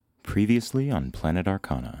Previously on Planet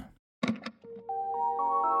Arcana.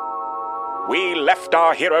 We left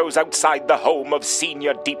our heroes outside the home of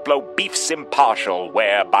Senior Diplo Beefs Impartial,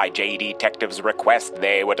 where, by J Detective's request,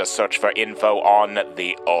 they were to search for info on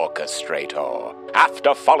the Orchestrator.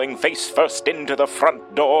 After falling face first into the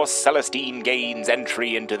front door, Celestine gains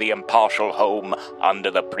entry into the Impartial home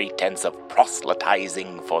under the pretense of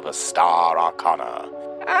proselytizing for the Star Arcana.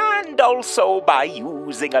 And also by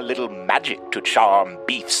using a little magic to charm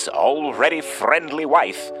Beef's already friendly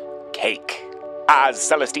wife, Cake. As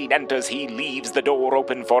Celestine enters, he leaves the door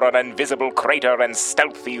open for an invisible Crater and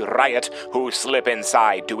stealthy Riot, who slip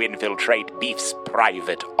inside to infiltrate Beef's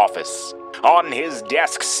private office. On his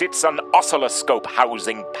desk sits an oscilloscope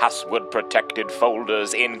housing password-protected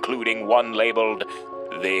folders, including one labeled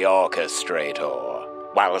The Orchestrator.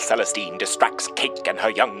 While Celestine distracts Cake and her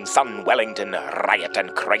young son Wellington, Riot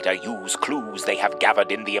and Crater use clues they have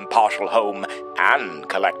gathered in the Impartial home and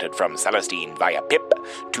collected from Celestine via Pip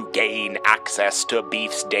to gain access to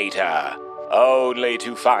Beef's data, only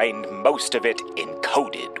to find most of it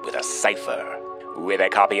encoded with a cipher. With a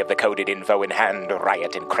copy of the coded info in hand,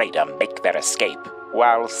 Riot and Crater make their escape,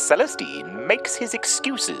 while Celestine makes his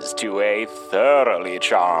excuses to a thoroughly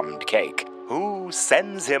charmed Cake, who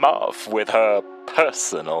sends him off with her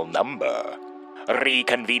personal number.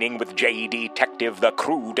 Reconvening with J Detective, the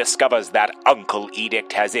crew discovers that Uncle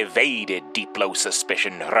Edict has evaded Diplo's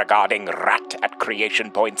suspicion regarding Rat at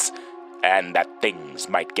creation points, and that things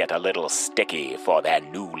might get a little sticky for their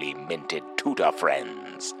newly minted tutor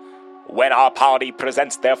friends. When our party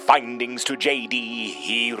presents their findings to JD,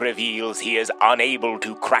 he reveals he is unable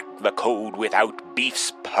to crack the code without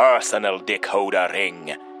Beef's personal decoder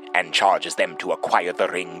ring, and charges them to acquire the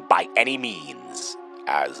ring by any means,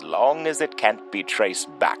 as long as it can't be traced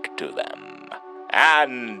back to them.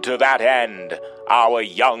 And to that end, our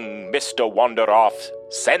young Mr. Wanderoff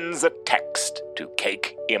sends a text to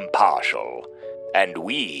Cake Impartial, and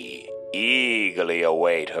we eagerly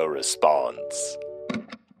await her response.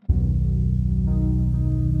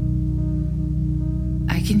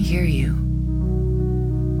 I can hear you.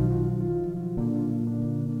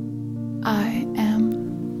 I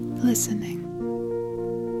am listening.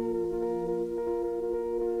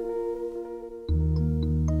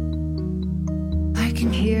 I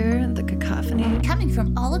can hear the cacophony coming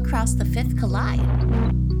from all across the Fifth Collide.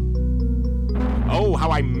 Oh,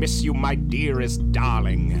 how I miss you, my dearest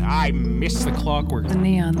darling. I miss the clockwork, The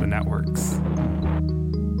neon, the networks.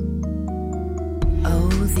 Oh,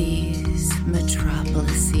 these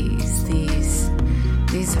metropolises, these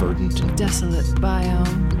Verdant. desolate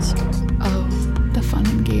biomes. Oh, the fun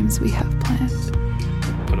and games we have planned.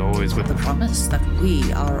 But always with The promise that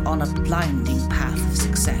we are on a blinding path of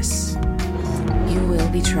success. you will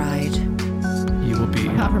be tried. you will be.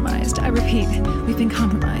 Compromised. I repeat, we've been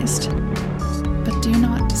compromised. But do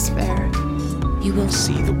not despair. You will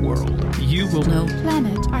See the world. You will know.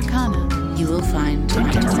 Planet Arcana. You will find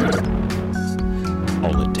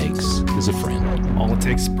All it takes is a friend. All it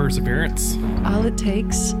takes is perseverance. All it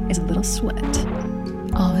takes is a little sweat.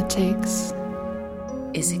 All it takes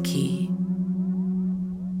is a key.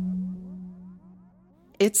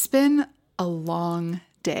 It's been a long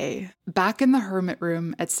day. Back in the hermit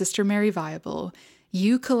room at Sister Mary Viable,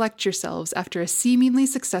 you collect yourselves after a seemingly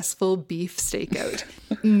successful Beef stakeout.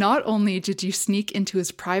 Not only did you sneak into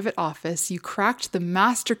his private office, you cracked the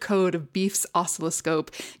master code of Beef's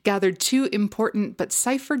oscilloscope, gathered 2 important but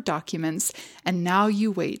ciphered documents, and now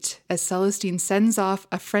you wait as Celestine sends off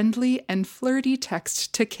a friendly and flirty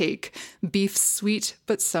text to Cake, Beef's sweet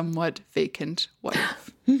but somewhat vacant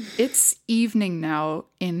wife. It's evening now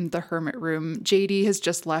in the hermit room. JD has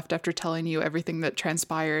just left after telling you everything that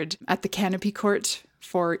transpired at the Canopy Court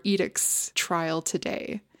for Edict's trial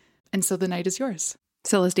today. And so the night is yours.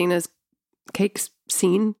 Celestina's Cake's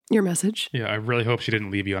seen your message. Yeah, I really hope she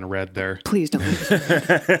didn't leave you on red there. Please don't.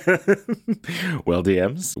 Well,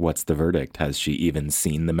 DMs, what's the verdict? Has she even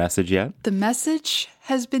seen the message yet? The message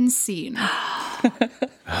has been seen. That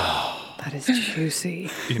is juicy.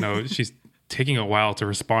 You know, she's taking a while to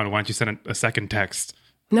respond. Why don't you send a second text?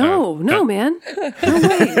 No, man. No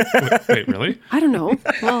way. Wait, really? I don't know.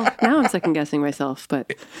 Well, now I'm second guessing myself,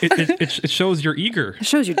 but It shows you're eager. it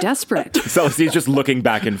shows you're desperate. So he's just looking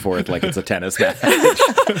back and forth like it's a tennis match.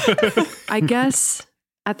 I guess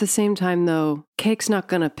at the same time, though, Cake's not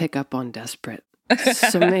going to pick up on desperate.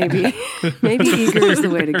 So maybe eager is the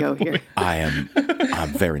way to go here. I'm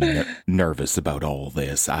very nervous about all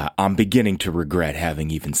this. I'm beginning to regret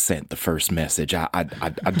having even sent the first message. I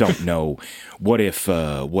don't know. What if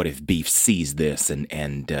Beef sees this and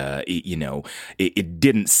it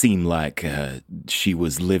didn't seem like she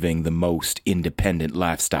was living the most independent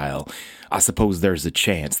lifestyle. I suppose there's a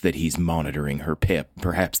chance that he's monitoring her pip.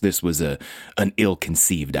 Perhaps this was an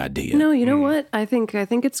ill-conceived idea. No, you know what? I think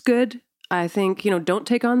it's good. I think, don't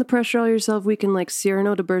take on the pressure all yourself. We can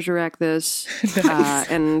Cyrano de Bergerac this.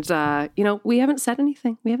 And we haven't said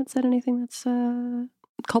anything. We haven't said anything that's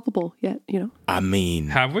culpable yet, I mean,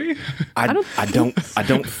 Have we? I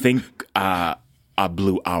don't think I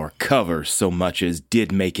blew our cover so much as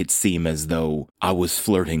did make it seem as though I was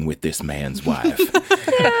flirting with this man's wife.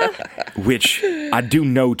 Which I do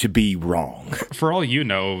know to be wrong. For all you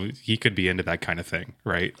know, he could be into that kind of thing,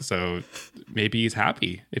 right? So maybe he's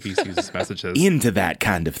happy if he sees his messages. Into that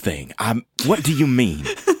kind of thing. What do you mean?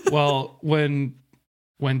 Well, when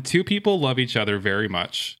two people love each other very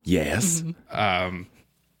much, Yes.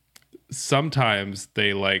 Sometimes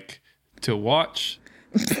they like to watch.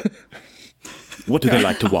 What do they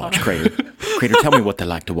like to watch, Crater? Crater, tell me what they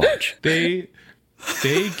like to watch.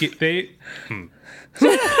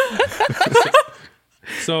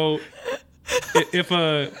 So if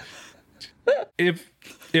a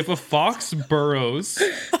fox burrows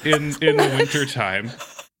in the wintertime,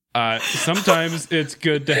 sometimes it's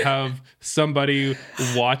good to have somebody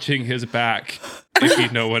watching his back, if you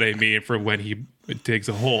know what I mean, for when he digs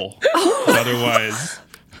a hole.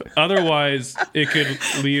 Otherwise, it could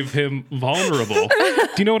leave him vulnerable. Do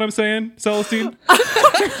you know what I'm saying, Celestine?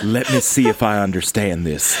 Let me see if I understand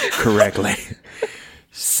this correctly.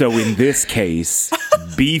 So in this case,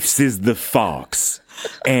 Beefs is the fox,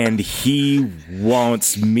 and he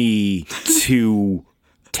wants me to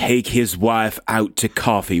take his wife out to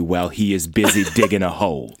coffee while he is busy digging a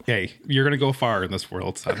hole. Hey, you're going to go far in this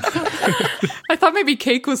world, son. I thought maybe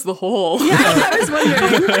cake was the hole. I was wondering.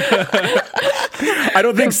 I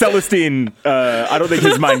don't think Celestine, I don't think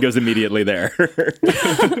his mind goes immediately there.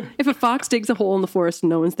 If a fox digs a hole in the forest and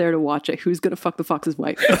no one's there to watch it, who's going to fuck the fox's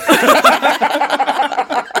wife?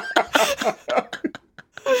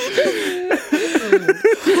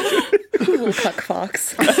 Little cuck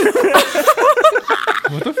fox.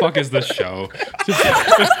 What the fuck is this show?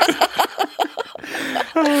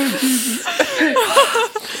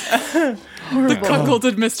 The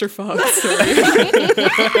cuckolded Mr. Fox. Sorry.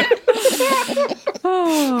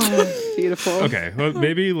 Oh, beautiful. Okay, well,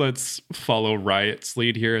 maybe let's follow Riot's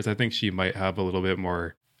lead here, as I think she might have a little bit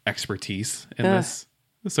more expertise in this.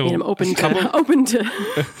 So I'm open to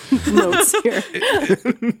notes here.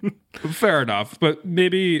 Fair enough, but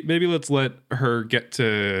maybe let's let her get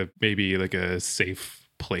to maybe like a safe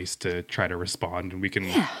place to try to respond, and we can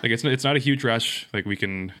it's not a huge rush. Like we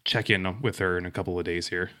can check in with her in a couple of days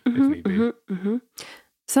here if need be.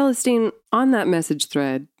 Celestine, on that message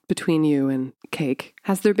thread between you and Cake,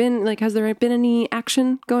 has there been any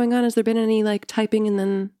action going on? Has there been any typing and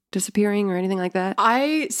then disappearing or anything like that?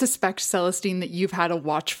 I suspect, Celestine, that you've had a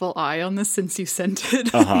watchful eye on this since you sent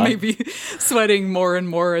it. Maybe sweating more and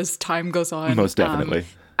more as time goes on. Most definitely.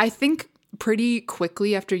 I think pretty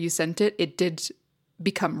quickly after you sent it, it did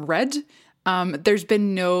become red.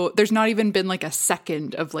 There's not even been a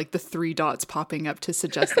second of the 3 dots popping up to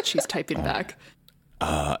suggest that she's typing back.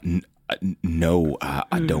 No,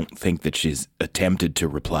 I don't think that she's attempted to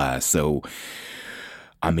reply. So,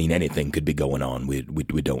 I mean, anything could be going on. We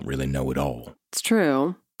don't really know at all. It's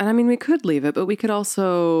true. And I mean, we could leave it, but we could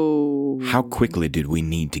also... How quickly did we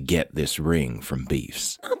need to get this ring from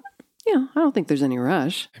Beefs? I don't think there's any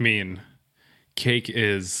rush. I mean, Cake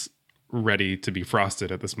is ready to be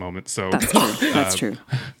frosted at this moment, so That's true.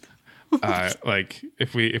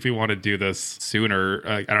 if we want to do this sooner,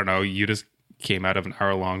 I don't know, you just came out of an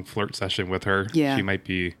hour-long flirt session with her. Yeah. She might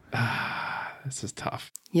be, this is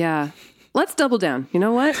tough. Yeah. Let's double down. You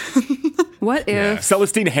know what? What if...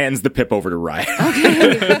 Celestine hands the pip over to Riot.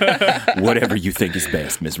 Okay. Whatever you think is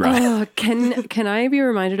best, Ms. Riot. Can I be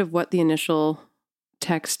reminded of what the initial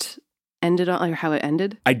text ended on, or how it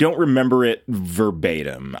ended? I don't remember it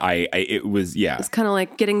verbatim. It was. It's kind of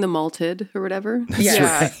like getting the malted or whatever.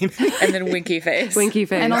 Yeah. And then winky face. Winky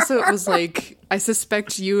face. And also it was I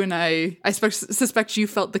suspect you and I suspect you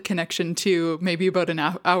felt the connection too, maybe about an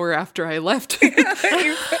hour after I left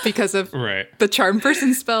because of the charm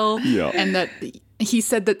person spell. Yeah. And that he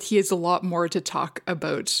said that he has a lot more to talk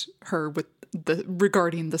about her with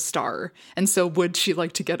regarding the star. And so would she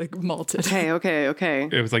like to get malted? Okay.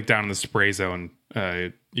 It was like down in the spray zone.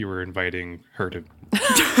 You were inviting her to.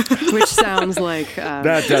 Which sounds like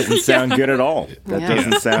That doesn't sound good at all. That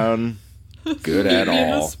doesn't sound good at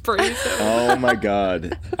all. Spray zone. Oh my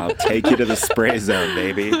God. I'll take you to the spray zone,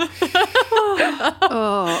 baby.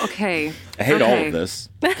 Oh, okay. I hate all of this.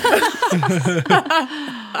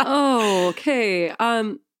 Oh, okay.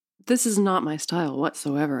 This is not my style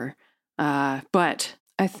whatsoever. But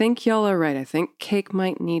I think y'all are right. I think Cake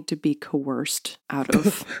might need to be coerced out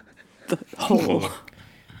of the hole,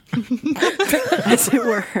 as it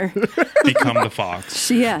were. Become the fox.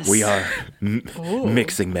 Yes. We are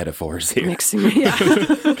mixing metaphors here. Yeah.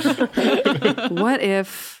 What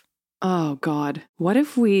if, oh God, what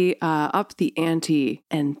if we up the ante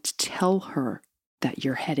and tell her that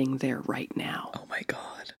you're heading there right now? Oh my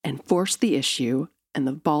God. And force the issue, and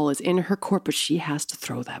the ball is in her court, but she has to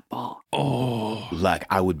throw that ball. Oh, like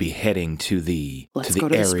I would be heading to the Let's to go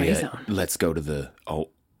the to the spray area. zone. Let's go to the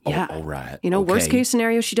Yeah. all right. You know, worst Okay. case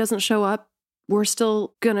scenario, she doesn't show up. We're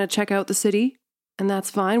still gonna check out the city, and that's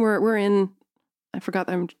fine. We're in. I forgot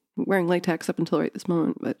that I'm wearing latex up until right this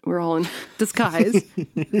moment, but we're all in disguise.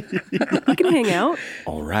 We can hang out.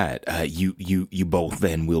 All right. You both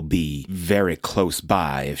then will be very close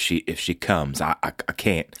by if she comes. I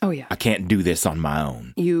can't. Oh yeah, I can't do this on my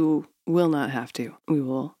own. you will not have to. We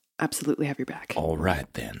will absolutely have your back. All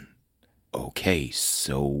right then. Okay.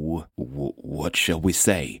 So what shall we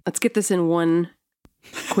say? Let's get this in one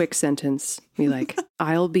quick sentence. Be like,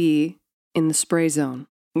 I'll be in the spray zone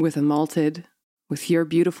with a malted with your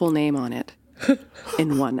beautiful name on it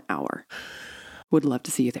in 1 hour. Would love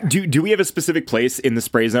to see you there. Do we have a specific place in the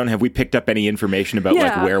spray zone? Have we picked up any information about like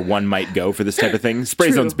Yeah. where one might go for this type of thing? Spray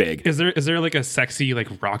True. zone's big. Is there like a sexy like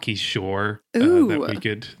rocky shore Ooh.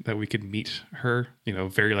 that we could meet her? You know,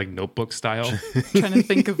 very like Notebook style. Trying to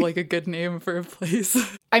think of like a good name for a place.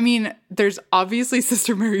 I mean, there's obviously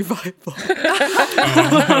Sister Mary Bible.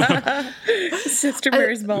 Sister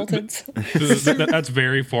Mary's Maltons. That's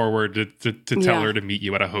very forward to tell Yeah. her to meet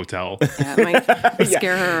you at a hotel. Yeah, it might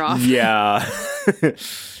scare her off. Yeah.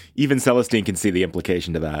 Even Celestine can see the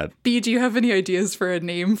implication to that. B, do you have any ideas for a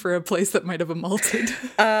name for a place that might have a malted?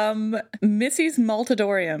 Missy's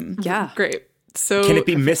Maltadorium. Yeah. Great. So Can it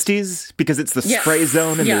be Misty's? Because it's the Yes. spray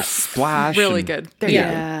zone and Yeah. there's splash. really and- good?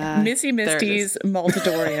 Yeah. Missy There it Misty's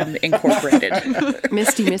Maltadorium Incorporated.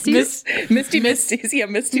 Misty Misty's? Misty Misty's. Yeah,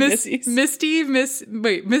 Misty Misty's.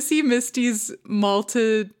 Missy Misty's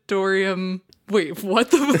Maltadorium. Wait,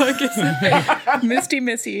 what the fuck is it? Misty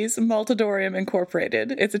Missy's Maltadorium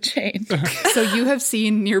Incorporated. It's a chain. So you have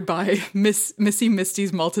seen nearby Missy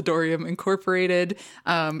Misty's Maltadorium Incorporated.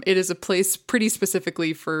 It is a place pretty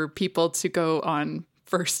specifically for people to go on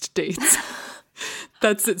first dates.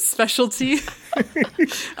 That's its specialty.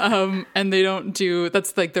 And they don't do,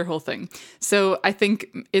 that's like their whole thing. So I think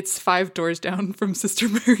it's 5 doors down from Sister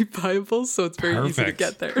Mary Bible, so it's very easy to Perfect.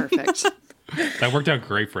 get there. Perfect. That worked out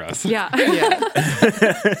great for us. Yeah. Yeah.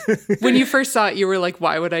 When you first saw it, you were like,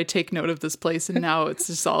 why would I take note of this place? And now it's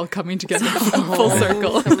just all coming together full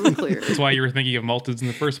circle. Clear. That's why you were thinking of malteds in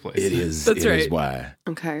the first place. It is. That's It is right. why.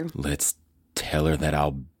 Okay. Let's tell her that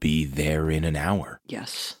I'll be there in an hour.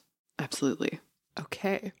 Yes. Absolutely.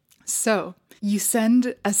 Okay. So you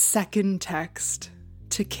send a second text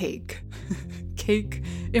to Cake. Cake,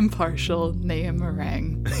 impartial, name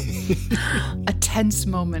meringue. A tense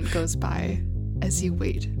moment goes by as you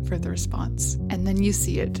wait for the response. And then you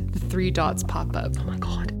see it. The 3 dots pop up. Oh my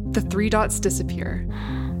God. The 3 dots disappear.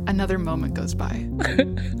 Another moment goes by.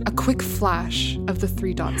 A quick flash of the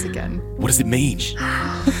 3 dots again. What does it mean? Give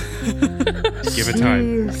it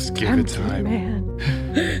time. Just give it time. Man.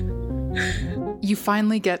 You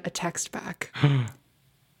finally get a text back.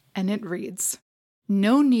 And it reads,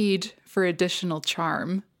 "No need for additional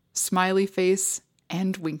charm, smiley face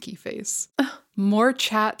and winky face. More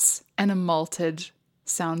chats and a malted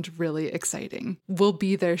sound really exciting. We'll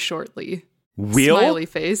be there shortly." Wheel? Smiley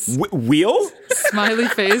face. Wheel? Smiley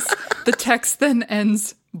face. The text then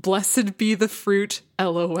ends, "Blessed be the fruit,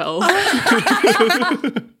 LOL."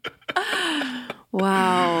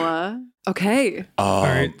 Wow. Okay. All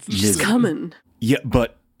right. She's coming. Yeah,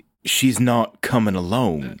 but she's not coming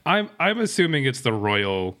alone. I'm assuming it's the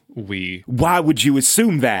royal we. Why would you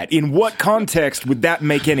assume that? In what context would that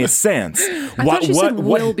make any sense? I thought she said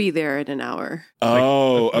will be there in an hour.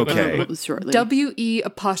 Oh, okay. Shortly. WE''LL.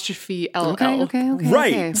 Okay.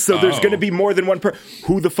 Right. So there's Oh. going to be more than one person.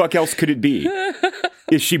 Who the fuck else could it be?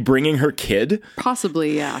 Is she bringing her kid?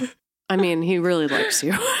 Possibly, yeah. I mean, he really likes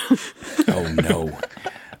you. Oh, no.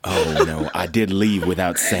 Oh, no, I did leave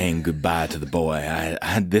without saying goodbye to the boy.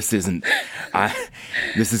 This is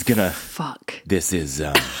gonna... Fuck. This is,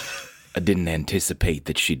 I didn't anticipate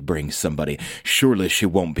that she'd bring somebody. Surely she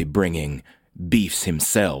won't be bringing Beefs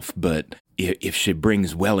himself, but if she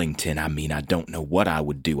brings Wellington, I mean, I don't know what I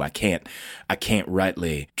would do. I can't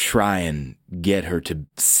rightly try and get her to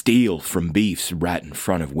steal from Beefs right in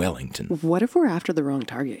front of Wellington. What if we're after the wrong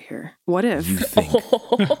target here? What if You think...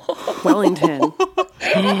 Wellington,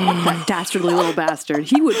 that dastardly little bastard,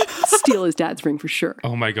 he would steal his dad's ring for sure.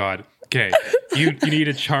 Oh my God. Okay. You need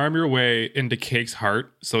to charm your way into Cake's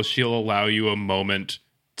heart so she'll allow you a moment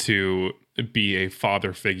to be a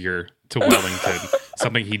father figure to Wellington,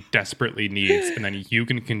 something he desperately needs, and then you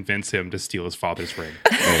can convince him to steal his father's ring.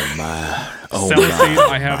 Oh, my. Oh, Celestine, my,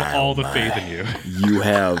 I have my, all the my. faith in you. You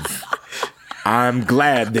have... I'm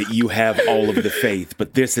glad that you have all of the faith,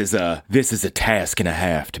 but this is a task and a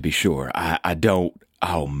half, to be sure. I don't...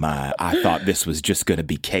 Oh my, I thought this was just going to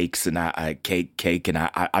be cakes and cake and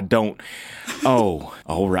I don't. Oh,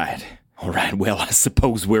 all right. All right, well, I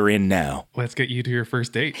suppose we're in now. Let's get you to your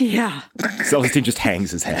first date. Yeah. Celestine just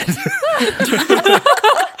hangs his head. It's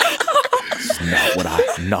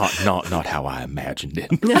not how I imagined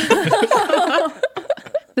it.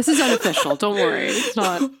 This is unofficial. Don't worry. It's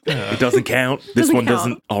not. It doesn't count. This Doesn't one count.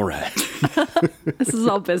 doesn't. All right. This is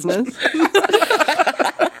all business.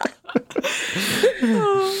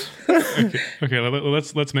 Okay,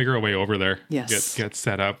 let's make our way over there. Yes. Get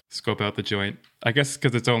set up, scope out the joint. I guess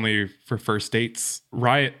because it's only for first dates.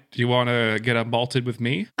 Riot, do you want to get up malted with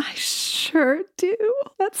me? I sure do.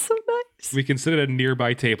 That's so nice. We can sit at a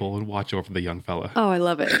nearby table and watch over the young fella. Oh, I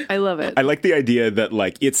love it. I love it. I like the idea that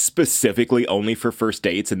like it's specifically only for first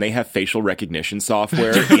dates, and they have facial recognition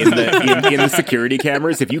software in the security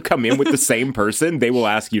cameras. If you come in with the same person, they will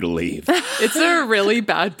ask you to leave. It's a really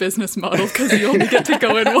bad business model because you only get to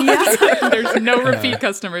go in once. There's no repeat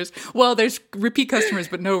customers. Well, there's repeat customers,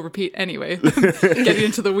 but no repeat anyway. Getting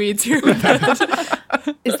into the weeds here.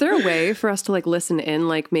 Is there a way for us to like listen in,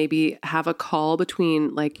 like maybe have a call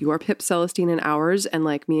between like your Pip Celestine and ours, and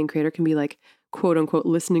like me and Crater can be like quote unquote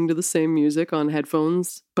listening to the same music on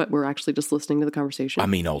headphones, but we're actually just listening to the conversation? I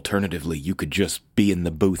mean, alternatively, you could just be in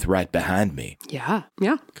the booth right behind me. Yeah.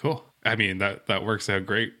 Cool. I mean, that works out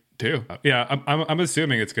great too. Yeah, I'm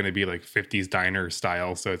assuming it's going to be like 50s diner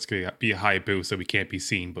style, so it's going to be a high booth, so we can't be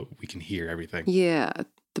seen, but we can hear everything. Yeah.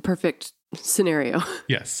 The perfect scenario.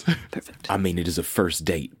 Yes. Perfect. I mean, it is a first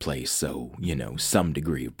date place, so, you know, some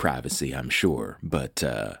degree of privacy, I'm sure. But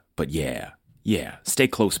yeah, stay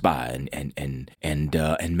close by and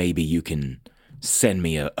maybe you can send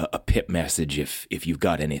me a Pip message if you've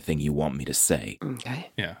got anything you want me to say.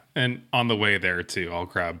 Okay. Yeah. And on the way there too, I'll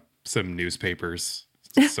grab some newspapers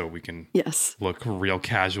so we can Yes. look real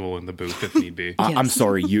casual in the booth if need be. I'm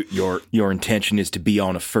sorry, your intention is to be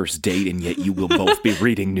on a first date, and yet you will both be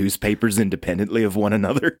reading newspapers independently of one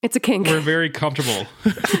another. It's a kink. We're very comfortable.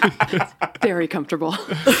 Very comfortable.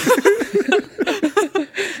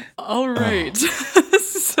 All right.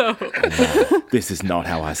 So This is not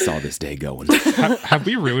how I saw this day going. Have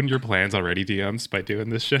we ruined your plans already, DMs, by doing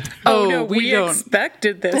this shit? Oh, no, we don't.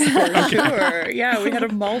 expected this for sure. Yeah, we had a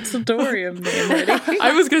Maltodorium name ready.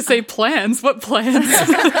 I was going to say plans. What plans?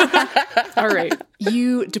 All right.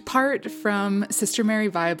 You depart from Sister Mary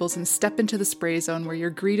Viables and step into the spray zone where you're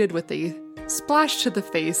greeted with a splash to the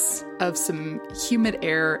face of some humid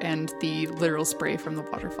air and the literal spray from the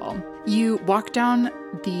waterfall. You walk down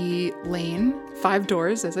the lane, 5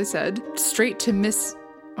 doors, as I said, straight to Missy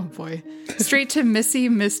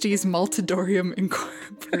Misty's Maltodorium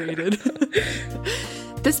Incorporated.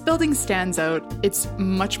 This building stands out. It's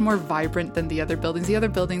much more vibrant than the other buildings. The other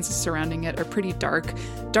buildings surrounding it are pretty dark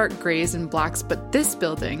grays and blacks, but this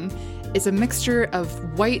building is a mixture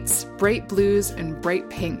of whites, bright blues, and bright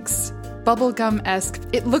pinks. Bubblegum-esque.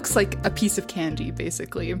 It looks like a piece of candy,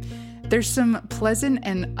 basically. There's some pleasant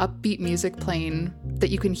and upbeat music playing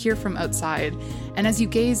that you can hear from outside, and as you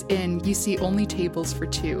gaze in, you see only tables for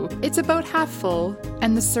 2. It's about half full,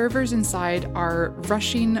 and the servers inside are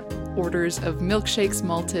rushing orders of milkshakes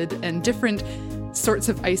malted and different sorts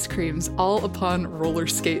of ice creams, all upon roller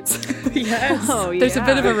skates. Yes. Oh, yeah. There's a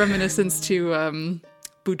bit of a reminiscence to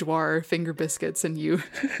boudoir finger biscuits, and you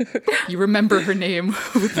remember her name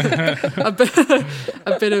with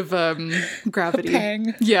a bit of gravity.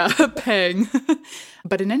 Pang. Yeah, a pang.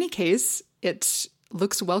 But in any case, it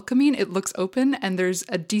looks welcoming. It looks open, and there's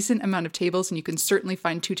a decent amount of tables, and you can certainly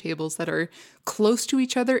find 2 tables that are close to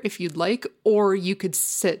each other if you'd like, or you could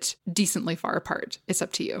sit decently far apart. It's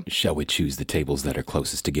up to you. Shall we choose the tables that are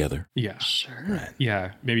closest together? Yeah. Sure.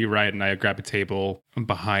 Yeah. Maybe Riot and I grab a table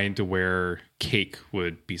behind where Cake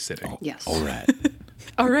would be sitting. Yes. All right.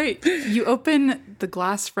 All right. You open the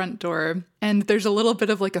glass front door, and there's a little bit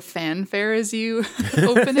of like a fanfare as you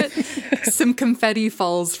open it. Some confetti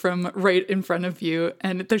falls from right in front of you,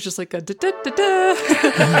 and there's just like a da-da-da-da,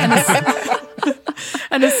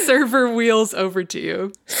 and a server wheels over to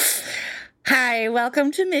you. Hi,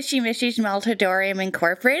 welcome to Mishy Mishy's Maltodorium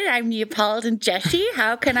Incorporated. I'm Neapolitan Jessie.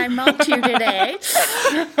 How can I malt you today?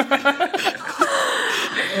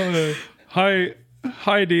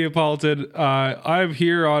 Hi, Neapolitan. I'm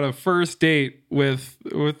here on a first date with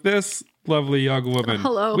this lovely young woman.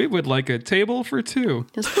 Hello. We would like a table for 2.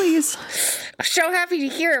 Yes, please. So happy to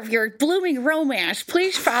hear of your blooming romance.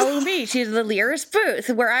 Please follow me to the nearest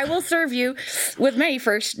booth where I will serve you with many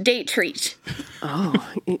first date treats.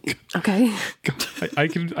 Oh, okay. God, I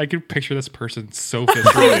can picture this person so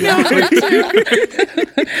viscerally.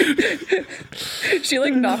 She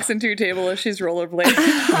like knocks into a table as she's rollerblading.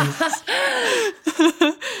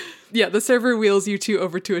 Yeah, the server wheels you 2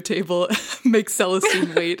 over to a table, makes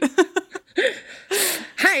Celestine wait.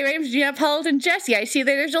 Hi, my name's Neapolitan Jessie. I see that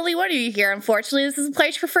there's only one of you here. Unfortunately, this is a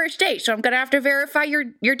place for first date, so I'm going to have to verify your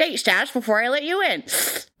date stats before I let you in.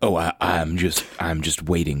 Oh, I'm just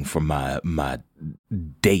waiting for my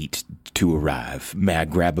date to arrive. May I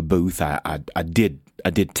grab a booth? I did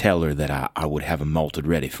tell her that I would have a malted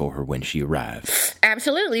ready for her when she arrived.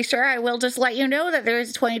 Absolutely, sir. I will just let you know that there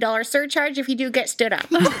is a $20 surcharge if you do get stood up.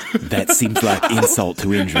 That seems like insult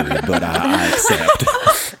to injury, but I accept.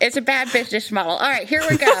 It's a bad business model. All right, here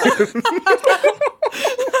we go.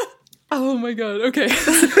 Oh my god, okay.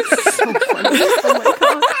 So funny. Oh my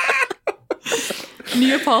god.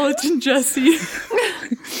 Neapolitan Jessie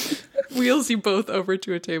wheels you both over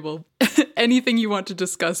to a table. Anything you want to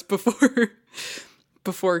discuss before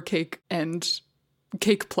Cake and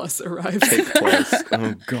Cake Plus arrives? Cake Plus.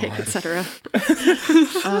 Oh god. Etc.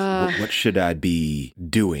 What should I be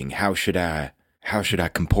doing? How should I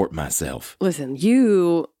comport myself? Listen,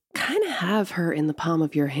 you kind of have her in the palm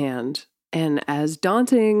of your hand. And as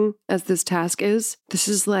daunting as this task is, this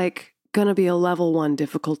is like gonna be a level 1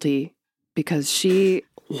 difficulty because she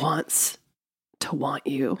wants to want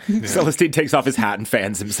you. Yeah. Celestine takes off his hat and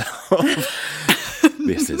fans himself.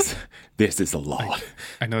 This is a lot.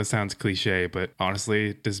 I know it sounds cliche, but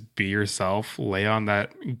honestly, just be yourself. Lay on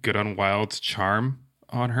that Good on Wild's charm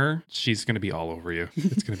on her. She's going to be all over you.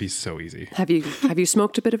 It's going to be so easy. Have you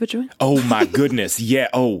smoked a bit of a joint? Oh my goodness. Yeah.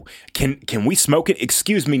 Oh, can we smoke it?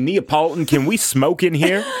 Excuse me, Neapolitan, can we smoke in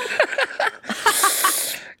here?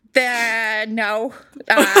 No.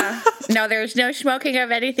 No, there's no smoking of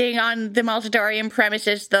anything on the Maltodorium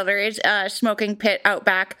premises, though there is a smoking pit out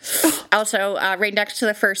back. Also, right next to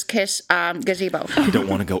the First Kiss gazebo. I don't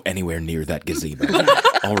want to go anywhere near that gazebo.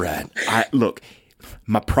 All right. Look,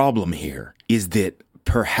 my problem here is that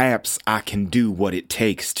perhaps I can do what it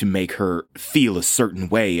takes to make her feel a certain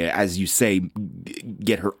way, as you say,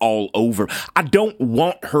 get her all over. I don't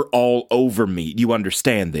want her all over me. You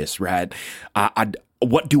understand this, right?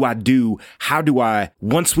 What do I do? How do I,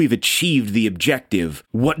 once we've achieved the objective,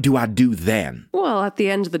 what do I do then? Well, at the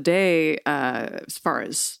end of the day, as far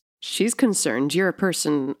as she's concerned, you're a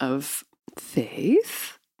person of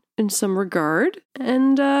faith in some regard,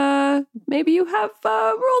 and maybe you have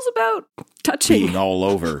rules about touching. Being all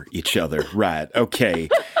over each other. Right. Okay.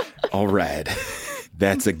 All right.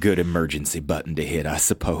 That's a good emergency button to hit, I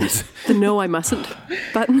suppose. The no, I mustn't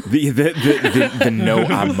button. The no,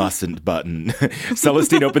 I mustn't button.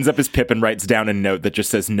 Celestine opens up his pip and writes down a note that just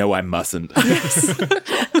says, no, I mustn't. Yes.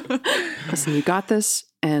 Listen, you got this,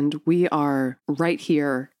 and we are right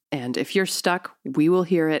here. And if you're stuck, we will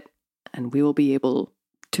hear it, and we will be able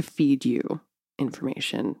to feed you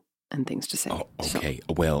information and things to say. Oh, okay.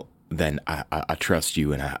 So. Well, then I trust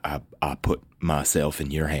you, and I put myself in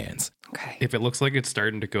your hands. Okay. If it looks like it's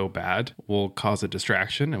starting to go bad, we'll cause a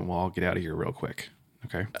distraction and we'll all get out of here real quick.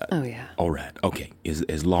 Okay? Oh, yeah. All right. Okay.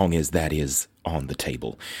 As long as that is on the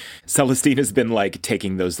table. Celestine has been like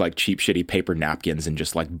taking those like cheap, shitty paper napkins and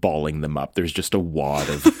just like balling them up. There's just a wad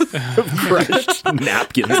of crushed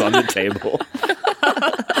napkins on the table.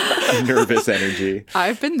 Nervous energy.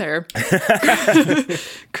 I've been there.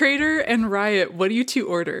 Crater and Riot, what do you 2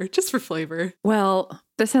 order? Just for flavor. Well,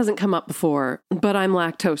 this hasn't come up before, but I'm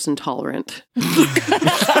lactose intolerant.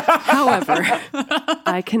 However,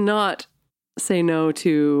 I cannot say no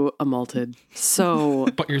to a malted. So,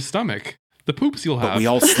 but your stomach. the poops you'll have. We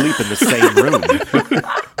all sleep in the same room.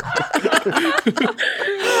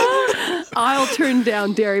 I'll turn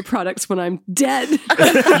down dairy products when I'm dead. You're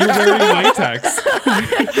wearing latex.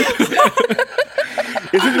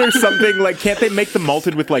 Isn't there something like, can't they make them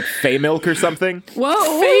malted with like Fey milk or something?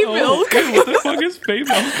 Whoa. Fey Oh, milk. wait, what the fuck is Fey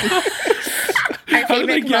milk? Our How do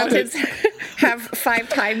they favorite get it? malteds have 5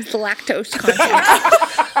 times the lactose content.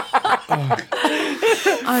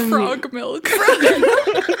 I mean, Frog milk.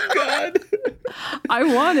 I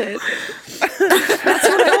want it.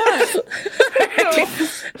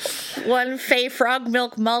 One Fey frog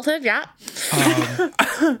milk malted, yeah.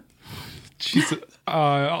 Jesus.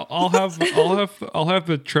 I'll have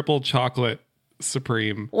the triple chocolate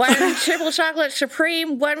supreme. One triple chocolate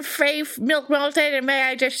supreme, one Fey milk malted, and may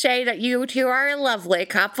I just say that you two are a lovely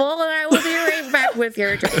couple, and I will be right back with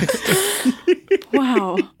your drinks.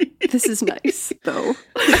 Wow. This is nice, though.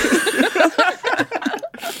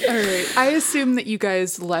 All right. I assume that you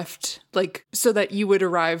guys left, like, so that you would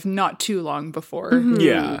arrive not too long before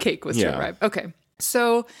Yeah. Cake was Yeah. to arrive. Okay.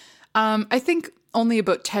 So I think only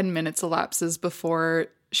about 10 minutes elapses before,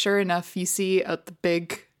 sure enough, you see out the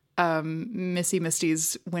big Missy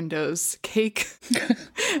Misty's windows, Cake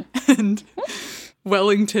and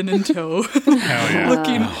Wellington in tow,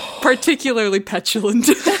 looking particularly petulant,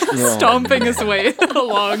 stomping his way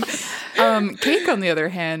along. Cake, on the other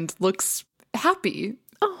hand, looks happy.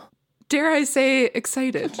 Dare I say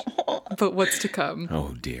excited about what's to come.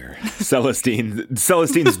 Oh dear.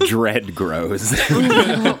 Celestine's dread grows.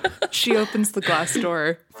 She opens the glass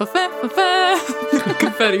door. Fa-fa,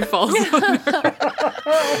 confetti falls on her.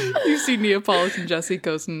 You see Neapolitan Jessie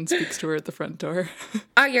goes and speaks to her at the front door.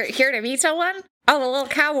 Oh, you're here to meet someone? Oh, the little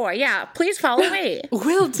cowboy. Yeah, please follow me.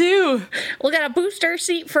 Will do. We'll get a booster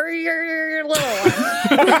seat for your little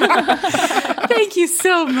one. Thank you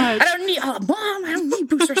so much. Mom, I don't need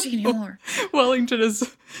booster seat anymore. Wellington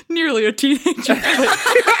is nearly a teenager.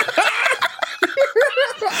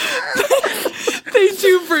 But they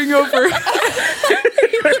do bring over.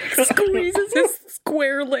 Squeezes his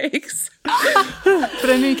square legs. But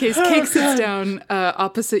in any case, Cake sits down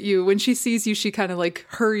opposite you. When she sees you, she kind of like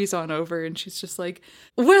hurries on over and she's just like,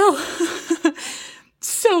 well,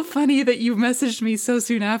 so funny that you messaged me so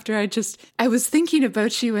soon after. I was thinking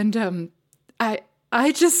about you and I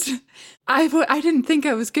didn't think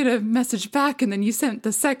I was going to message back, and then you sent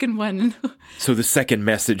the second one. So the second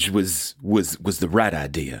message was the right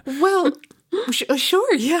idea. Well,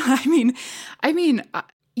 sure. Yeah. I mean,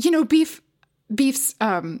 you know, Beef's,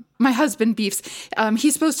 my husband Beef's,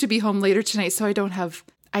 he's supposed to be home later tonight, so I don't have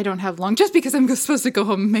long, just because I'm supposed to go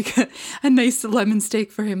home and make a nice lemon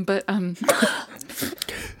steak for him. But,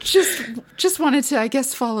 just wanted to, I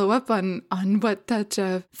guess, follow up on what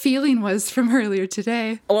that feeling was from earlier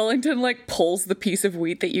today. Wellington like pulls the piece of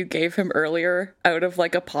wheat that you gave him earlier out of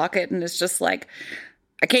like a pocket and is just like,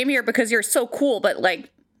 I came here because you're so cool, but like,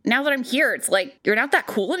 now that I'm here, it's like, you're not that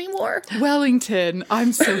cool anymore. Wellington,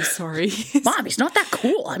 I'm so sorry. Mom, he's not that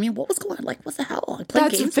cool. I mean, what was going on? Like, what the hell? I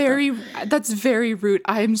played games with him. That's very rude.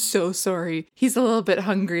 I'm so sorry. He's a little bit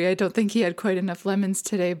hungry. I don't think he had quite enough lemons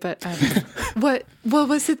today, but what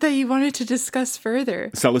was it that you wanted to discuss further?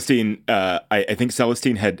 Celestine, I think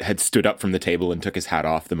Celestine had stood up from the table and took his hat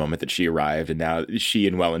off the moment that she arrived, and now she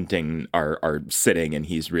and Wellington are sitting, and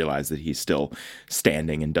he's realized that he's still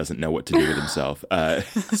standing and doesn't know what to do with himself.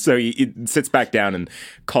 So he sits back down and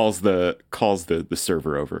calls the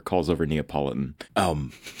server over, calls over Neapolitan.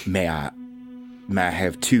 May I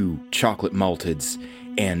have 2 chocolate malteds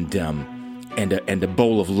and a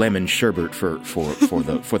bowl of lemon sherbet for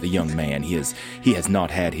the young man. He has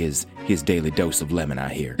not had his daily dose of lemon,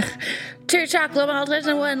 I hear. 2 chocolate malteds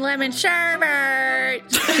and 1 lemon sherbet.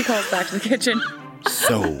 she calls back to the kitchen.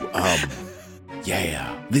 So,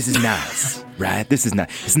 yeah, this is nice, right? This is nice.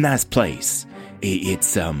 It's a nice place.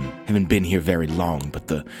 It's haven't been here very long, but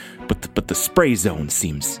the spray zone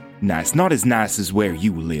seems nice. Not as nice as where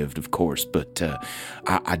you lived, of course, but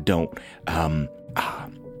I don't. I'm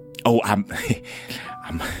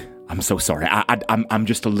so sorry. I'm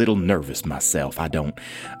just a little nervous myself. I don't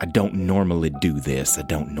normally do this. I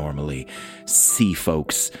don't normally see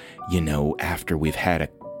folks, after we've had a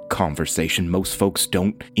conversation. Most folks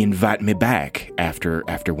don't invite me back after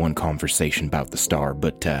one conversation about the star,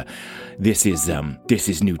 but this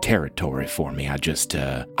is new territory for me. I just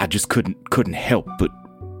couldn't help but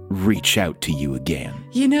reach out to you again.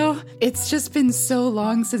 It's just been so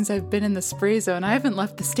long since I've been in the spray zone. I haven't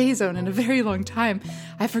left the stay zone in a very long time.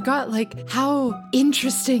 I forgot how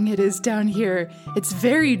interesting it is down here. It's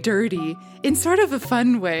very dirty in sort of a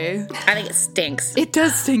fun way. I think it stinks. It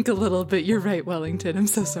does stink a little bit. You're right, Wellington. I'm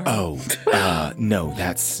so sorry. Oh, no,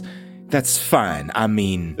 that's That's fine. I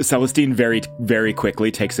mean, Celestine very, very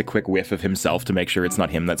quickly takes a quick whiff of himself to make sure it's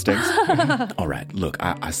not him that stinks. All right, look,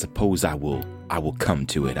 I suppose I will come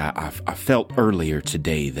to it. I felt earlier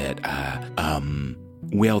today that, that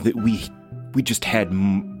we just had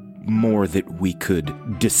more that we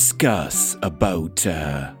could discuss about,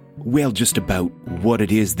 just about what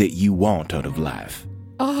it is that you want out of life.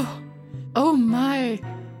 Oh my.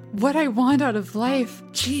 What I want out of life.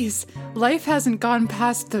 Jeez, life hasn't gone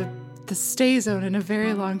past the stay zone in a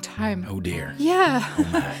very long time. Oh dear. Yeah. Oh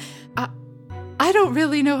my. I don't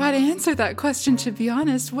really know how to answer that question, to be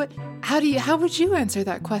honest. How would you answer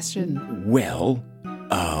that question? Well,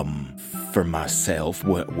 for myself,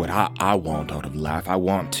 what I want out of life, I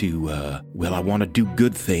want to do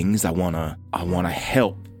good things. I want to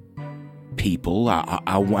help people.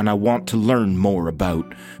 I want to learn more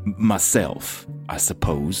about myself, I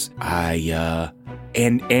suppose. And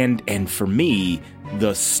for me,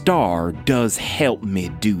 the star does help me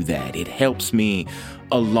do that. It helps me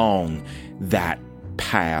along that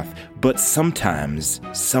path. But sometimes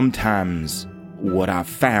what I've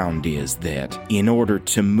found is that in order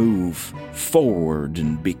to move forward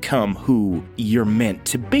and become who you're meant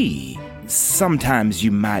to be, sometimes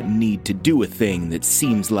you might need to do a thing that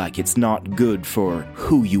seems like it's not good for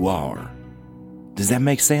who you are. Does that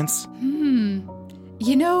make sense?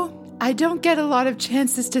 You know, I don't get a lot of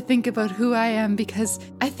chances to think about who I am because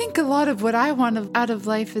I think a lot of what I want out of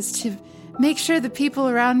life is to make sure the people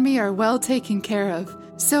around me are well taken care of.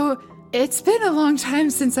 So it's been a long time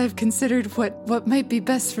since I've considered what might be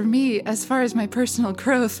best for me as far as my personal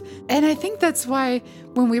growth. And I think that's why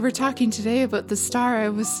when we were talking today about the star, I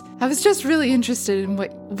was just really interested in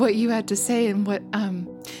what you had to say and what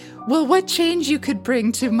change you could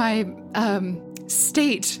bring to my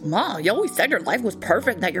state. Ma, you always said your life was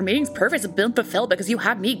perfect, that your meeting's purpose has been fulfilled because you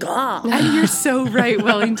had me. Gah. And you're so right,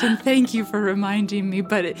 Wellington. Thank you for reminding me,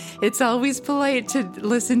 but it's always polite to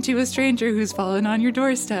listen to a stranger who's fallen on your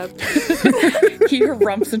doorstep. He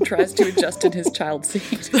harumps and tries to adjust in his child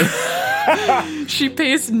seat. She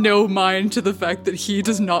pays no mind to the fact that he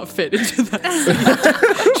does not fit into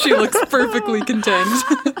that seat. She looks perfectly content.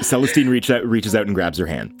 Celestine reaches out and grabs her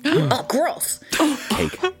hand. Oh, gross.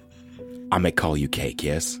 Cake. I may call you Cake,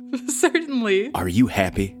 yes? Certainly. Are you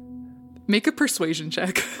happy? Make a persuasion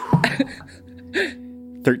check.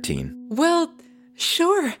 13. Well,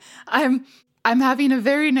 sure. I'm having a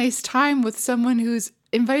very nice time with someone who's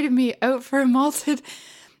invited me out for a malted,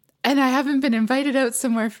 and I haven't been invited out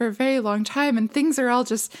somewhere for a very long time, and things are all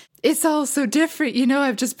it's all so different. You know,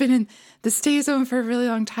 I've just been in the stay zone for a really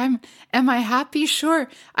long time. Am I happy? Sure.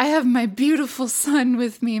 I have my beautiful son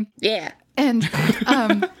with me. Yeah. And,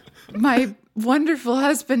 my wonderful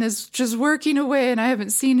husband is just working away and I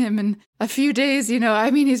haven't seen him in a few days, you know.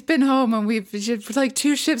 I mean, he's been home and we've like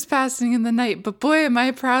 2 ships passing in the night, but boy, am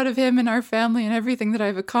I proud of him and our family and everything that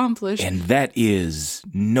I've accomplished. And that is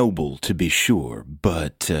noble, to be sure,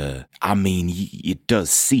 but, I mean, it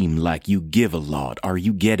does seem like you give a lot. Are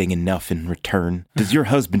you getting enough in return? Does your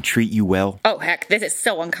husband treat you well? Oh, heck, this is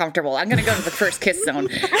so uncomfortable. I'm gonna go to the first kiss zone.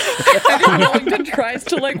 And Wellington tries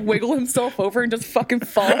to, wiggle himself over and just fucking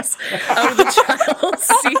falls out of the child's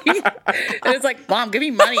seat. And it's like, Mom, give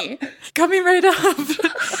me money. Coming right up.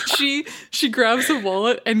 She grabs a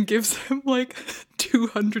wallet and gives him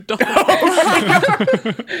 $200.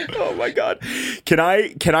 Oh my god. Can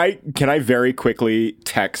I very quickly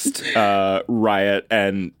text Riot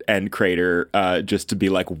and Crater just to be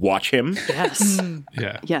like, watch him? Yes.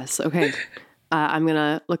 Yeah. Yes. Okay. I'm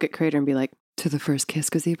gonna look at Crater and be like, to the first kiss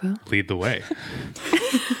gazebo. Lead the way.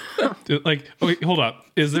 Okay, hold up.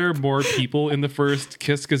 Is there more people in the first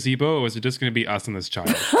kiss gazebo, or is it just going to be us and this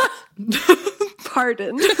child?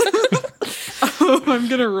 Pardon. I'm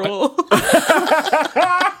gonna roll.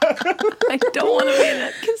 I don't want to be in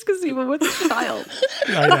that kiss gazebo with a child.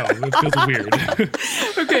 I know, it feels weird.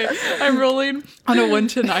 Okay, I'm rolling on a 1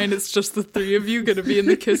 to 9. It's just the 3 of you gonna be in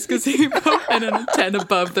the kiss gazebo, and on a 10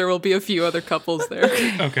 above, there will be a few other couples there.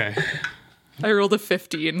 Okay. I rolled a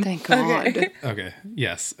 15. Thank God. Okay.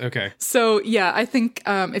 Yes. Okay. So yeah, I think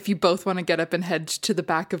if you both want to get up and head to the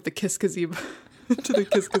back of the kiss gazebo. To the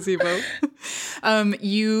kiss gazebo.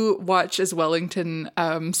 You watch as Wellington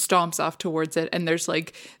stomps off towards it, and there's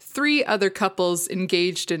 3 other couples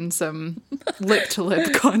engaged in some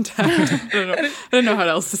lip-to-lip contact. I don't know how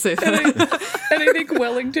else to say that. And I think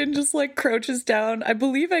Wellington just crouches down. I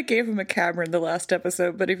believe I gave him a camera in the last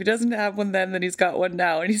episode, but if he doesn't have one then he's got one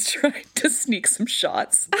now, and he's trying to sneak some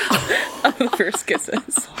shots of the first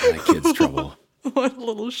kisses. Oh, my kid's trouble. What a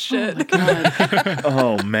little shit. Oh, my God.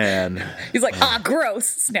 Oh man. He's like, gross.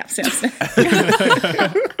 Snap, snap, snap.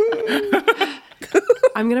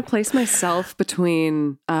 I'm going to place myself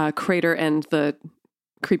between Crater and the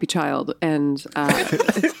creepy child, and I'm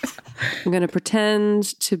going to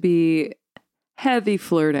pretend to be heavy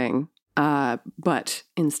flirting, but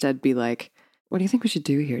instead be like, what do you think we should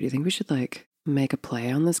do here? Do you think we should like make a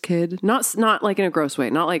play on this kid? Not like in a gross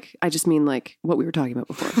way. Not like, I just mean like what we were talking about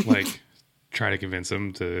before. Like try to convince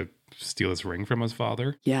him to steal his ring from his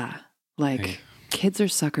father. Yeah. Like Hey. kids are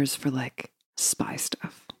suckers for like spy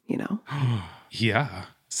stuff, you know? Yeah.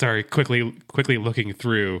 Sorry, quickly looking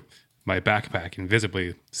through my backpack and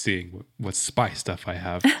visibly seeing what spy stuff I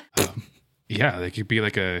have. Yeah, they could be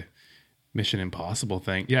like a Mission Impossible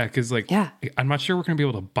thing. Yeah, because like, Yeah. I'm not sure we're going to be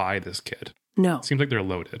able to buy this kid. No. Seems like they're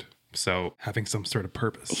loaded. So having some sort of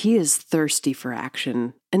purpose. He is thirsty for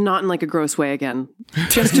action, and not in like a gross way again.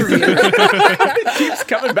 Just to reiterate. Keeps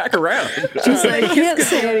coming back around. Just like, I can't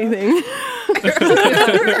say anything.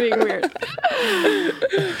 It's being weird.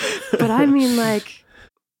 But I mean, like,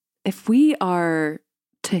 if we are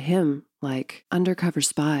to him like undercover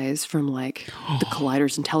spies from like the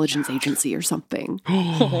Collider's intelligence agency or something.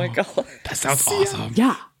 Oh my god. That sounds awesome.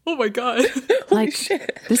 Yeah. Oh my god. Like,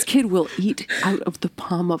 this kid will eat out of the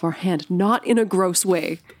palm of our hand, not in a gross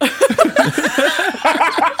way.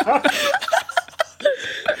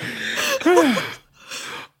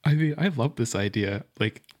 I mean, I love this idea.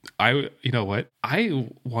 Like, you know what? I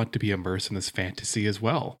want to be immersed in this fantasy as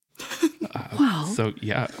well. Well, So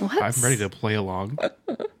yeah, let's- I'm ready to play along.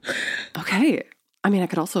 okay. I mean, I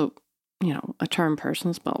could also, you know, a charm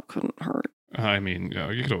person spell couldn't hurt. I mean,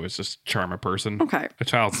 you could always just charm a person. Okay. A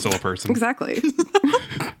child's still a person. Exactly.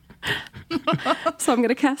 So I'm going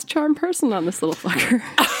to cast charm person on this little fucker.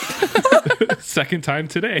 Second time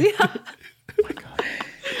today.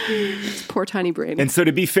 Poor tiny brain. And so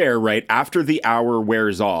to be fair, right, after the hour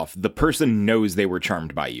wears off, the person knows they were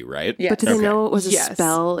charmed by you, right? Yeah. But do they Okay. know it was a Yes.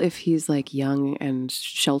 spell if he's like young and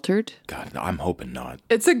sheltered? God, I'm hoping not.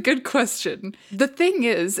 It's a good question. The thing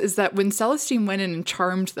is that when Celestine went in and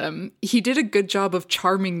charmed them, he did a good job of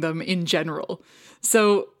charming them in general.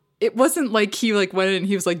 So it wasn't like he like went in and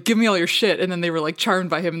he was like, give me all your shit. And then they were like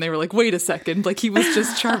charmed by him and they were like, wait a second. Like he was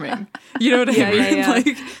just charming. You know what I mean? yeah.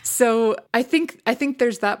 Like, so I think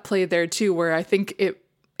there's that play there too, where I think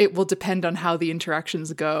it will depend on how the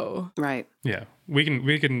interactions go. Right. Yeah. We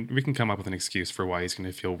can come up with an excuse for why he's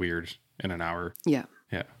going to feel weird in an hour. Yeah.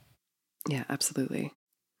 Yeah. Yeah, absolutely.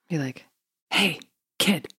 Be like, hey,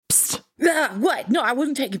 kid, psst. What? No, I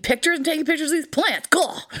wasn't taking pictures. I'm taking pictures of these plants.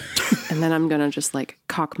 Cool. And then I'm going to just like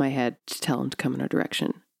cock my head to tell him to come in our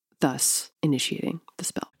direction, thus initiating the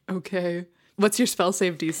spell. Okay. What's your spell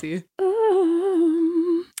save DC?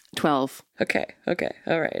 12. Okay.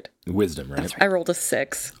 All right. Wisdom, right? I rolled a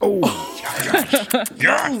 6.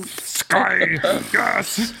 Yes, Sky.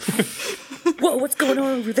 Yes. Whoa, what's going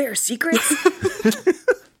on over there? Secrets?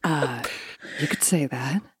 You could say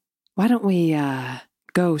that. Why don't we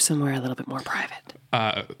go somewhere a little bit more private?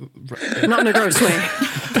 Not in a gross way.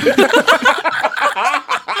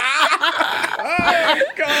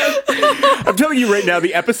 I'm telling you right now,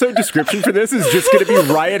 the episode description for this is just going to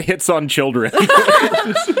be Riot hits on children.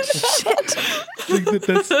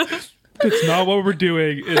 That's not what we're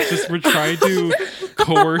doing. It's just we're trying to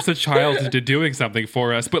coerce a child into doing something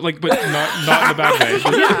for us, but not in a bad way.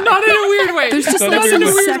 Not in a weird way. There's just Not like in some a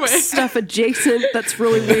weird sex way. stuff adjacent that's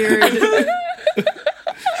really weird.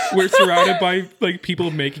 We're surrounded by like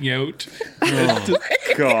people making out.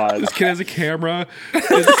 God. This kid has a camera.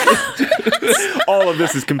 All of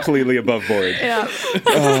this is completely above board. Yeah.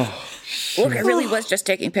 Look, I really was just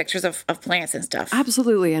taking pictures of plants and stuff.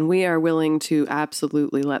 Absolutely. And we are willing to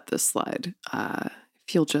absolutely let this slide.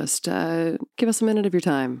 If you'll just give us a minute of your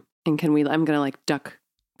time. And I'm going to like duck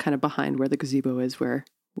kind of behind where the gazebo is, where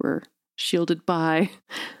we're shielded by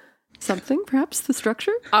something, perhaps the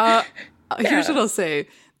structure. Here's what I'll say.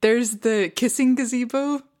 There's the kissing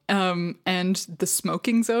gazebo and the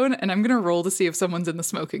smoking zone, and I'm going to roll to see if someone's in the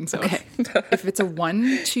smoking zone. Okay. If it's a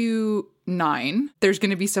 1 to 9, there's going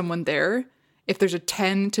to be someone there. If there's a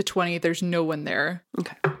 10 to 20, there's no one there.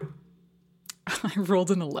 Okay. I rolled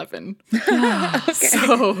an 11.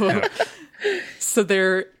 So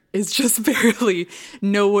there is just barely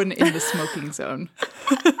no one in the smoking zone.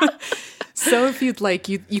 So if you'd like,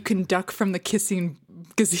 you can duck from the kissing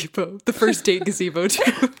gazebo, the first date gazebo,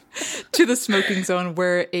 to the smoking zone,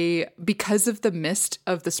 where because of the mist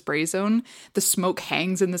of the spray zone, the smoke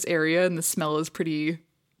hangs in this area and the smell is pretty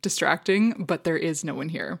distracting, but there is no one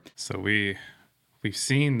here. So we've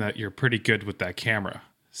seen that you're pretty good with that camera.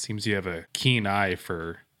 Seems you have a keen eye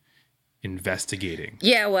for investigating.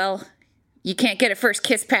 Yeah, well, you can't get a first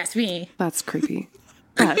kiss past me. That's creepy.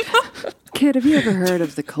 But Kid, have you ever heard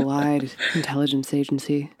of the Collide Intelligence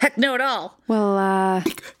Agency? Heck no at all. Well,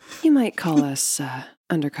 you might call us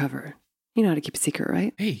undercover. You know how to keep a secret,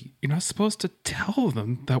 right? Hey, you're not supposed to tell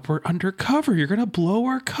them that we're undercover. You're going to blow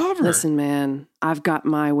our cover. Listen, man, I've got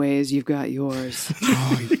my ways, you've got yours.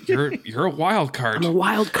 Oh, you're a wild card. I'm a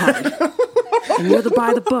wild card. And you're the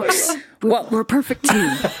by the books. We're a perfect team.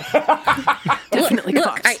 Definitely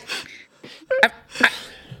Look, Cox.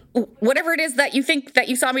 whatever it is that you think that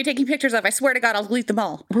you saw me taking pictures of, I swear to God, I'll delete them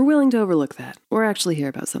all. We're willing to overlook that. We're actually here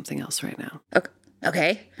about something else right now.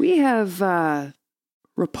 Okay. We have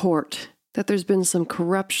report that there's been some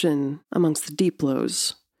corruption amongst the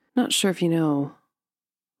Deeplows. Not sure if you know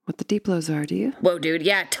what the Deeplows are, do you? Whoa, dude.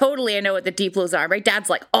 Yeah, totally. I know what the Deeplows are. My dad's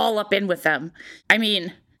like all up in with them.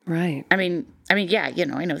 Right. I mean, yeah,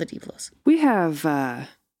 I know the Deeplows. We have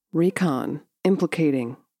recon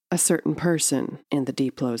implicating a certain person in the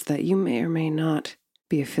Deeplows that you may or may not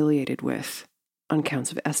be affiliated with on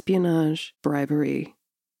counts of espionage, bribery,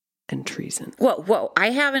 and treason. Whoa. I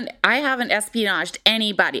haven't espionaged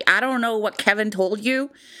anybody. I don't know what Kevin told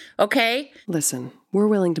you, okay? Listen, we're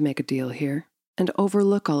willing to make a deal here and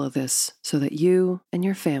overlook all of this so that you and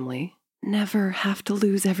your family never have to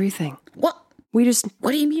lose everything. What?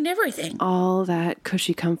 What do you mean everything? All that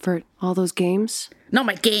cushy comfort, all those games. Not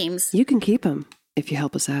my games. You can keep them if you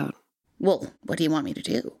help us out. Well, what do you want me to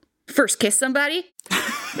do? First kiss somebody?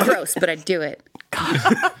 Gross, but I'd do it.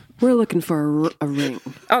 God. We're looking for a ring.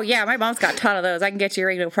 Oh, yeah, my mom's got a ton of those. I can get you a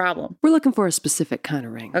ring, no problem. We're looking for a specific kind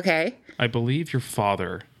of ring. Okay. I believe your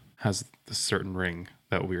father has the certain ring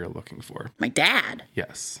that we are looking for. My dad?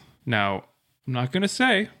 Yes. Now, I'm not going to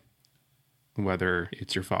say whether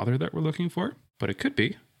it's your father that we're looking for, but it could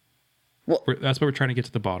be. Well, that's what we're trying to get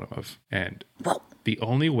to the bottom of. And the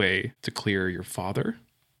only way to clear your father,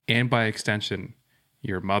 and by extension,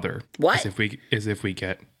 your mother, is if we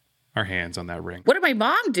get our hands on that ring. What did my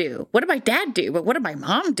mom do? What did my dad do? But what did my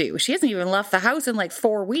mom do? She hasn't even left the house in like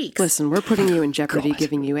 4 weeks. Listen, we're putting you in jeopardy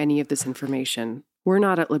giving you any of this information. We're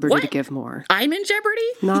not at liberty to give more. I'm in jeopardy?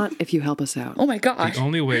 Not if you help us out. Oh my gosh. The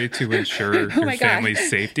only way to ensure your family's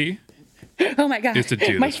safety is to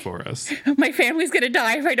do this for us. My family's gonna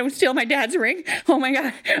die if I don't steal my dad's ring. Oh my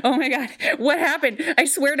God. What happened? I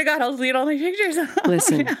swear to God, I'll delete all my pictures.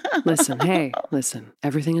 Listen.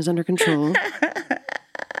 Everything is under control.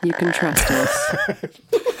 You can trust us.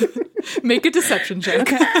 Make a deception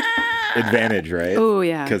check. Advantage, right? Oh,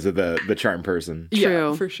 yeah. Because of the charm person. True.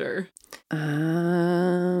 Yeah, for sure.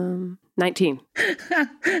 19.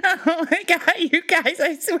 Oh my God, you guys,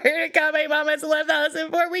 I swear to God, my mom has left the house in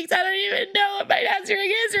 4 weeks. I don't even know what my dad's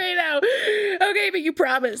ring is right now. Okay, but you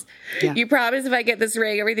promise. Yeah. You promise if I get this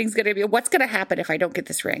ring, everything's going to be... What's going to happen if I don't get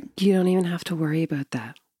this ring? You don't even have to worry about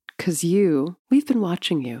that. Because we've been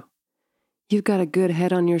watching you. You've got a good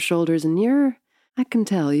head on your shoulders and I can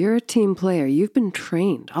tell, you're a team player. You've been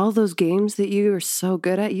trained. All those games that you are so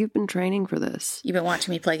good at, you've been training for this. You've been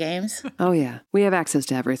watching me play games? Oh, yeah. We have access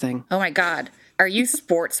to everything. Oh, my God. Are you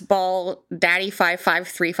sports ball daddy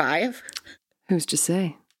 5535? Who's to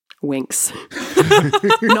say? Winks.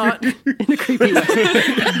 Not in a creepy way.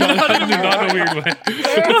 Not in a weird way.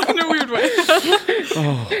 Not in a weird way.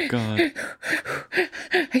 Oh, God.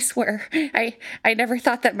 I swear, I never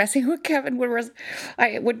thought that messing with Kevin would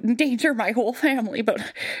endanger my whole family, but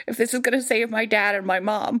if this is going to save my dad and my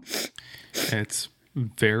mom. It's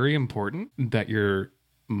very important that your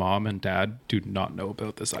mom and dad do not know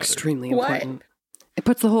about this either. Extremely important. It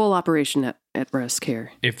puts the whole operation at risk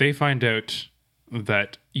here. If they find out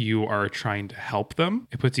that you are trying to help them,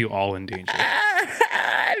 it puts you all in danger.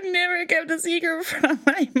 I've never kept a secret from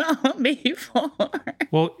my mom before.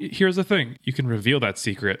 Well, here's the thing. You can reveal that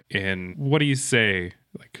secret in, what do you say,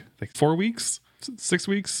 like 4 weeks? 6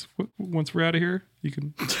 weeks? Once we're out of here? You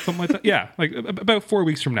can, something like that? Yeah, like about 4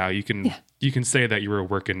 weeks from now, you can say that you were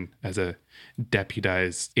working as a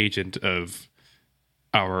deputized agent of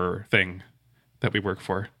our thing that we work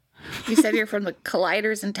for. You said you're from the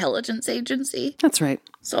Colliders Intelligence Agency? That's right.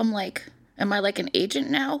 So am I like an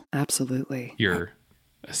agent now? Absolutely. You're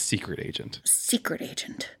a secret agent. Secret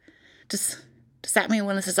agent. Does that mean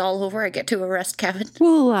when this is all over, I get to arrest Kevin?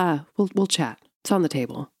 We'll chat. It's on the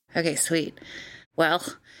table. Okay, sweet. Well,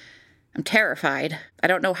 I'm terrified. I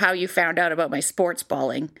don't know how you found out about my sports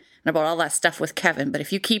balling and about all that stuff with Kevin, but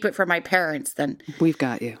if you keep it from my parents, then... We've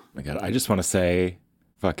got you. Oh my God, I just want to say,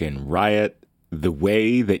 fucking Riot, the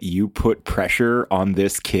way that you put pressure on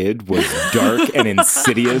this kid was dark and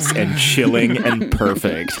insidious and chilling and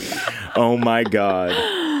perfect. Oh my God.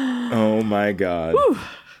 Oh my God. Whew.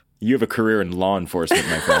 You have a career in law enforcement,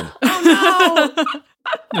 my friend. Oh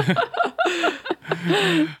no!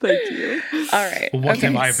 Thank you. All right. What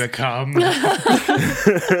okay. have I become?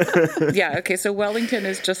 Yeah. Okay. So Wellington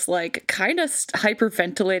is just like kind of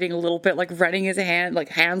hyperventilating a little bit, like running his hand, like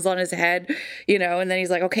hands on his head, and then he's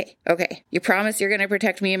like, okay, you promise you're going to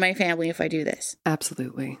protect me and my family if I do this?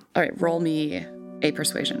 Absolutely. All right. Roll me a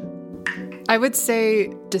persuasion. I would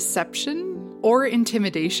say deception or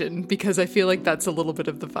intimidation, because I feel like that's a little bit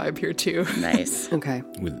of the vibe here too. Nice. Okay.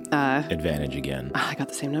 With advantage again. I got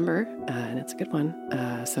the same number, and it's a good one.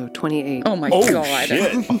 So 28. Oh my god.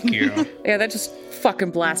 Shit. Fuck you. Yeah, that just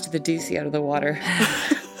fucking blasted the DC out of the water.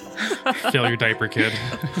 Fill your diaper, kid.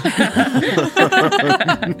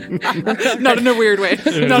 Not in a weird way.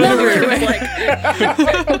 Not in a weird way.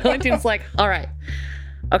 Wellington's like, all right,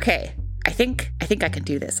 okay, I think I can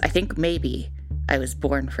do this. I think maybe I was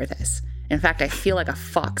born for this. In fact, I feel like a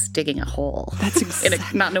fox digging a hole. That's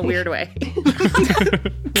exactly. Not in a weird way.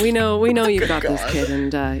 We know you've got this, kid,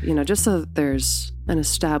 and just so that there's an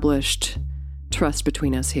established trust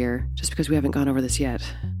between us here, just because we haven't gone over this yet.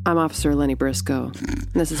 I'm Officer Lenny Briscoe, and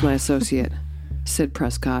this is my associate, Sid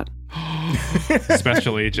Prescott.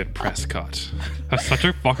 Special Agent Prescott. That's such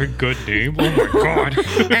a fucking good name. Oh my god.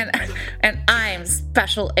 and I'm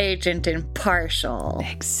Special Agent Impartial.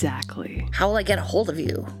 Exactly. How will I get a hold of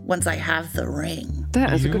you once I have the ring?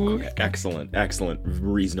 That is a good Excellent,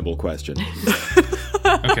 reasonable question.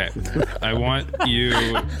 Okay. I want you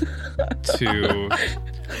to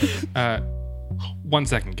 1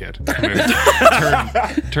 second, kid. I'm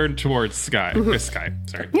gonna turn towards Sky. Sky,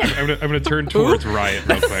 sorry. I'm gonna turn towards Riot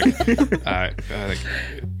real quick. Can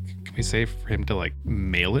we say for him to like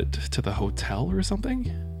mail it to the hotel or something?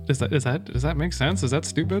 Does that make sense? Is that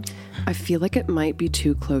stupid? I feel like it might be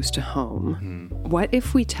too close to home. What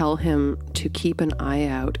if we tell him to keep an eye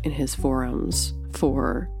out in his forums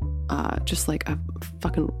for just like a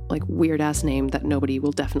fucking like weird ass name that nobody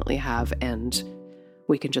will definitely have, and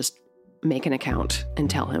we can just make an account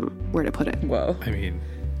and tell him where to put it. Whoa. I mean,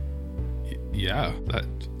 yeah,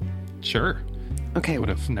 sure. Okay. I would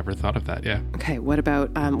have never thought of that, yeah. Okay, what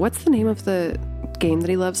about, what's the name of the game that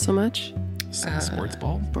he loves so much? Sports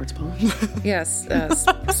ball? Sports ball. Yes,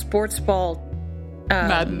 sports ball.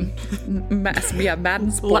 Madden.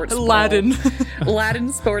 Madden sports ball.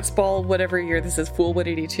 Aladdin sports ball, whatever year this is, Fool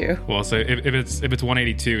 182. Well, so if it's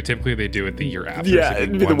 182, typically they do it the year after. Yeah, so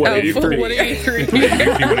it'd be the Fool 183.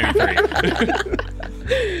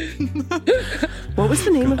 183. What was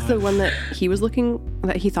the name of the one that he was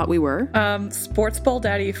that he thought we were? Sports ball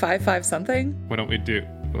daddy 55 something. Why don't we do,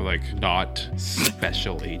 like, not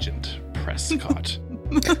Special Agent Prescott?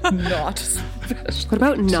 Not special. What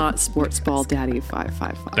about not Sports Ball Daddy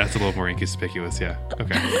 555? That's a little more inconspicuous, yeah.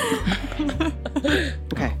 Okay.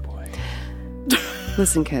 Okay.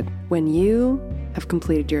 Listen, kid, when you have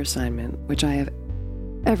completed your assignment, which I have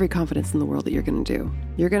every confidence in the world that you're going to do,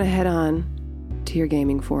 you're going to head on to your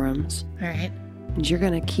gaming forums. All right. And you're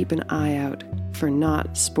going to keep an eye out for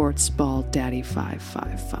not Sports Ball Daddy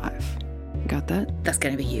 555. Got that? That's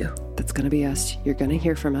gonna be you. That's going to be us. You're going to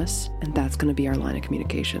hear from us, and that's going to be our line of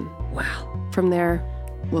communication. Wow. From there,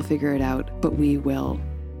 we'll figure it out, but we will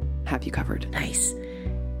have you covered. Nice.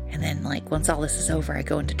 And then, like, once all this is over, I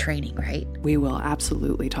go into training, right? We will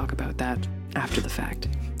absolutely talk about that after the fact.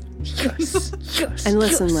 Yes. Yes. And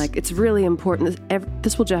listen, yes. like, it's really important.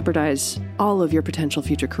 This will jeopardize all of your potential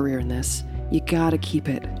future career in this. You gotta keep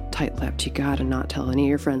it tight-lipped. You gotta not tell any of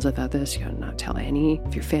your friends about this. You gotta not tell any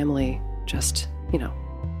of your family. Just,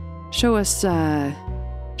 show us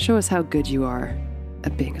how good you are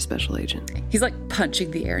at being a special agent. He's like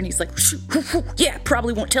punching the air, and he's like, yeah,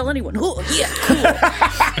 probably won't tell anyone. Oh, yeah, cool.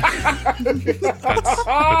 That's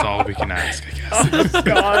all we can ask, I guess.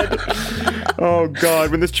 Oh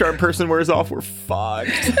God! When this charm person wears off, we're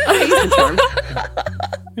fucked.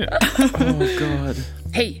 Yeah. Oh God!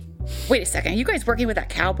 Hey, wait a second. Are you guys working with that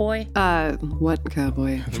cowboy? What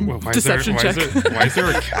cowboy? Why Deception check. Why is there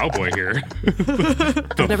a cowboy here?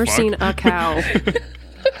 I've never seen a cow.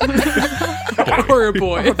 Or a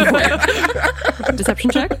boy.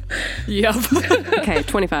 Deception check? Yep. Okay,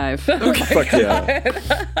 25. Fuck yeah!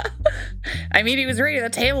 I mean, he was ready at the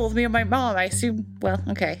table with me and my mom. I assume, well,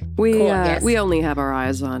 okay. We cool, I guess. we only have our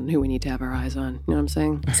eyes on who we need to have our eyes on. You know what I'm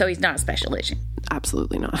saying? So he's not a special agent.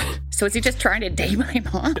 Absolutely not. So is he just trying to date my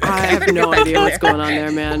mom? I have no idea what's going on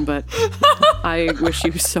there, man, but I wish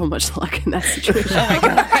you so much luck in that situation. Oh my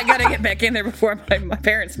God, I gotta get back in there before my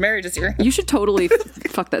parents' marriage is here. You should totally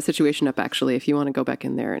fuck that situation up, actually, if you want to go back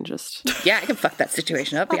in there and just... Yeah, I can fuck that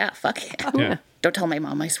situation up. Yeah, fuck yeah. Yeah. Don't tell my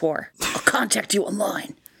mom I swore. I'll contact you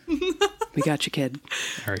online. We got you, kid.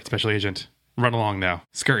 All right, Special Agent. Run along now.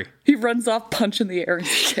 Scurry. He runs off, punch in the air, and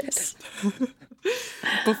shit.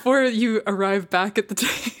 Before you arrive back at the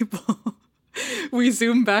table, we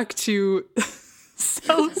zoom back to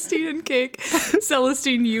Celestine and Cake.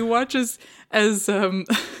 Celestine, you watch as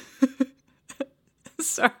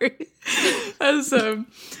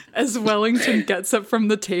Wellington gets up from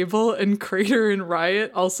the table and Crater and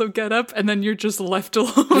Riot also get up, and then you're just left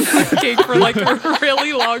alone with Cake for like a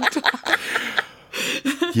really long time.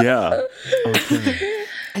 Yeah. Okay.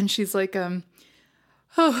 And she's like,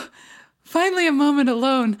 oh, finally a moment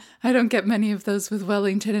alone. I don't get many of those with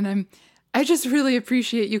Wellington, and I just really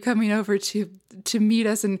appreciate you coming over to meet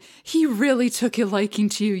us, and he really took a liking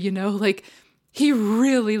to you, you know, like he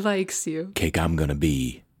really likes you. Cake, I'm gonna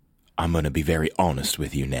be very honest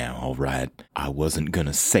with you now, all right? I wasn't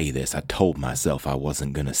gonna say this. I told myself I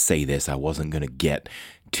wasn't gonna say this. I wasn't gonna get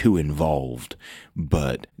too involved.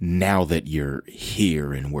 But now that you're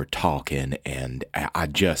here and we're talking, and I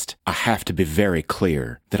have to be very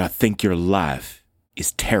clear that I think your life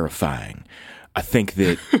is terrifying. I think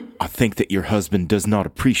that your husband does not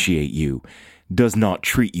appreciate you, does not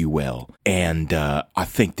treat you well, and I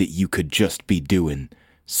think that you could just be doing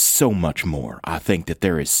so much more. I think that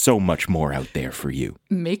there is so much more out there for you.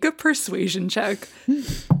 Make a persuasion check.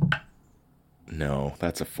 No,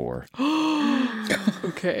 that's a 4.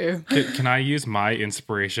 Okay. Can I use my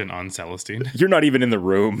inspiration on Celestine? You're not even in the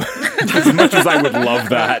room. As much as I would love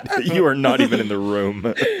that, you are not even in the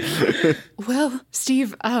room. Well,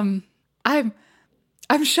 Steve, I'm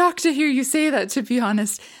shocked to hear you say that, to be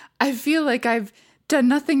honest. I feel like I've done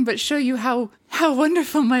nothing but show you how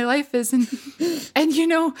wonderful my life is, and you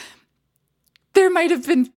know, there might have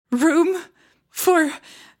been room for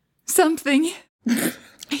something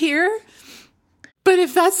here. But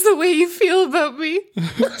if that's the way you feel about me,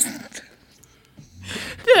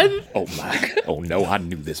 then... Oh my. Oh no, I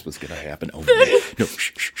knew this was going to happen. Oh no. No,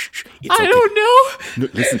 shh. It's I okay. don't know. No,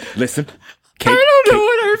 listen. Kate, I don't know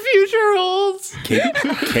what our future holds. Kate.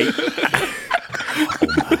 Oh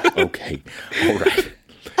my. Okay. All right.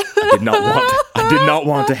 I did not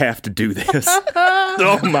want to have to do this.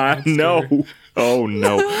 Oh my. No. Oh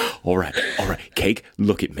no. All right. Cake,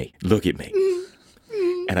 look at me.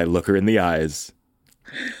 And I look her in the eyes.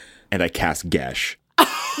 And I cast Gesh.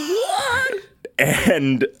 What?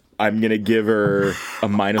 And I'm going to give her a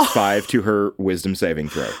 -5 to her wisdom saving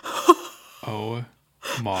throw. Oh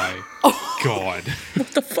my God. What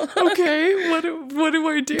the fuck? Okay, what do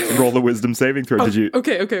I do? Roll the wisdom saving throw. Did you?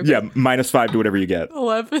 Okay. Yeah, -5 to whatever you get.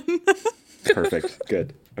 11. Perfect.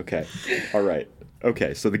 Good. Okay. All right.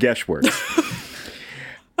 Okay, so the Gesh works.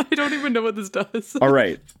 I don't even know what this does. All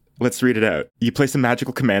right. Let's read it out. You place a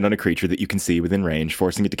magical command on a creature that you can see within range,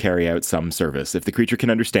 forcing it to carry out some service. If the creature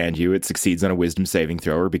can understand you, it succeeds on a wisdom saving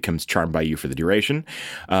throw or becomes charmed by you for the duration.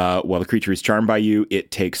 While the creature is charmed by you,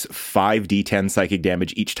 it takes 5d10 psychic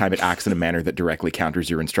damage each time it acts in a manner that directly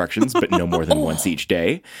counters your instructions, but no more than once each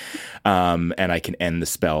day. And I can end the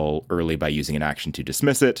spell early by using an action to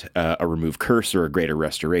dismiss it. A remove curse or a greater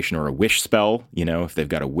restoration or a wish spell, you know, if they've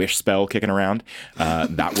got a wish spell kicking around,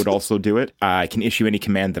 that would also do it. I can issue any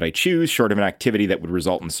command that I choose, short of an activity that would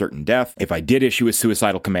result in certain death. If I did issue a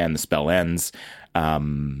suicidal command, the spell ends.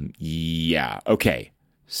 Yeah. Okay.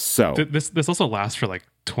 So this also lasts for like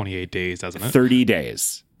 28 days, doesn't it? 30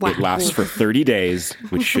 days. Wow. It lasts for 30 days,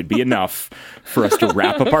 which should be enough for us to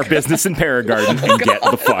wrap up our business in Paragarden and get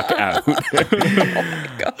the fuck out.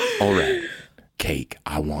 All right. Cake,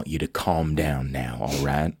 I want you to calm down now, all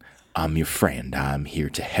right? I'm your friend. I'm here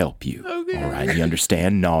to help you. Okay. All right, you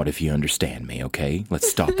understand? Nod if you understand me, okay? Let's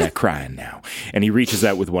stop that crying now. And he reaches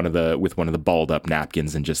out with one of the balled up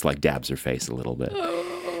napkins and just like dabs her face a little bit.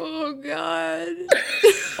 Oh God.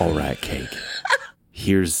 All right, Cake.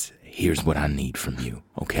 Here's what I need from you,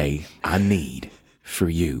 okay? I need for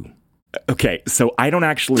you. Okay, so I don't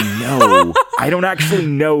actually know.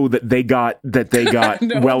 that they got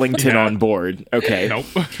no. Wellington on board. Okay. Nope.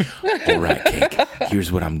 All right, Cake.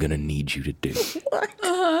 Here's what I'm gonna need you to do.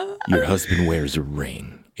 Your husband wears a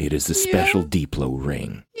ring. It is a special Diplo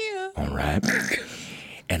ring. Yeah. All right.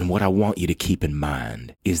 And what I want you to keep in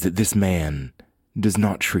mind is that this man does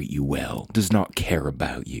not treat you well. Does not care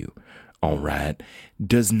about you. All right.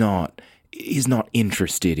 Is not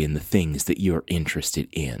interested in the things that you're interested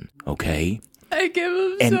in, okay? I give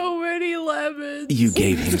him so many lemons. You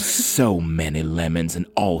gave him so many lemons, and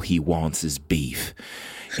all he wants is beef.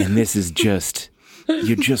 And this is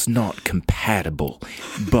you're just not compatible.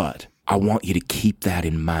 But I want you to keep that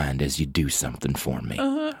in mind as you do something for me.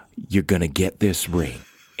 Uh-huh. You're going to get this ring,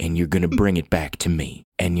 and you're going to bring it back to me,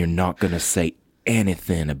 and you're not going to say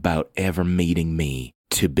anything about ever meeting me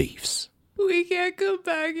to Beefs. We can't come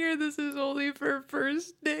back here. This is only for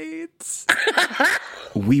first dates.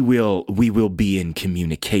 We will be in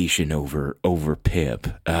communication over Pip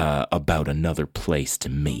about another place to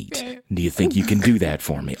meet. Okay. Do you think you can do that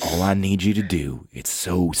for me? All I need you to do, it's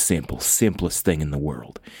so simple, simplest thing in the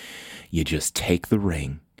world. You just take the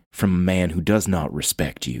ring from a man who does not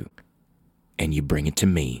respect you, and you bring it to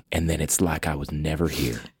me, and then it's like I was never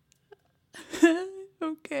here.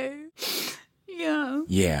 Okay. Yeah.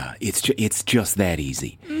 Yeah, it's just that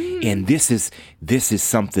easy. And this is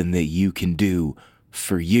something that you can do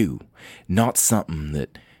for you, not something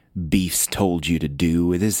that Beef's told you to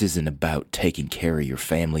do. This isn't about taking care of your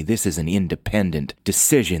family. This is an independent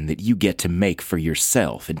decision that you get to make for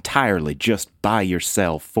yourself, entirely just by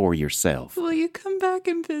yourself, for yourself. Will you come back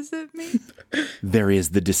and visit me? There is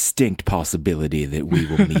the distinct possibility that we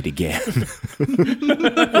will meet again.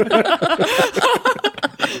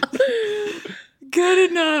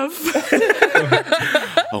 Good enough.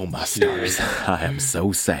 Oh, my stars. I am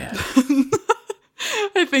so sad.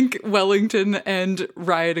 I think Wellington and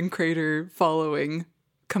Riot and Crater following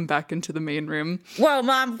come back into the main room. Whoa,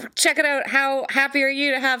 Mom, check it out. How happy are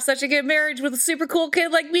you to have such a good marriage with a super cool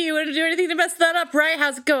kid like me? You wouldn't do anything to mess that up, right?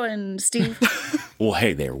 How's it going, Steve? Well,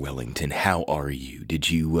 hey there, Wellington. How are you? Did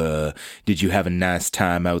you have a nice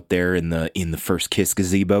time out there in the First Kiss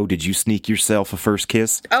gazebo? Did you sneak yourself a first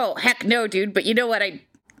kiss? Oh, heck no, dude. But you know what?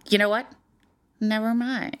 Never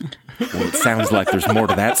mind. Well, it sounds like there's more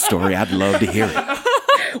to that story. I'd love to hear it.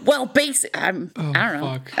 Well, I don't know.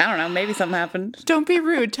 Fuck. I don't know. Maybe something happened. Don't be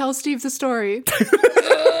rude. Tell Steve the story.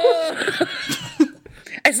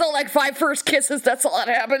 I saw like 5 first kisses. That's all that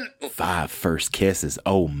happened. 5 first kisses.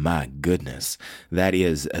 Oh my goodness. There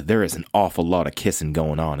is an awful lot of kissing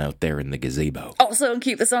going on out there in the gazebo. Also,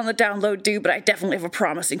 keep this on the download, dude, but I definitely have a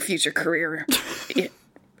promising future career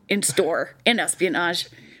in store, in espionage.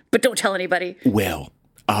 But don't tell anybody. Well,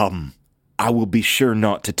 I will be sure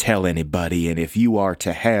not to tell anybody, and if you are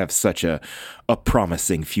to have such a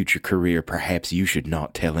promising future career, perhaps you should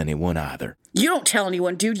not tell anyone either. You don't tell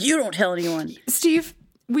anyone, dude. You don't tell anyone. Steve,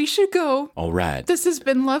 we should go. All right. This has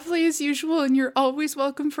been lovely as usual, and you're always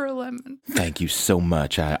welcome for a lemon. Thank you so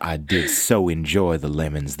much. I did so enjoy the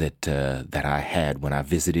lemons that I had when I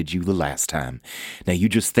visited you the last time. Now, you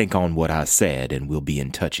just think on what I said, and we'll be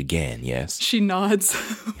in touch again, yes? She nods.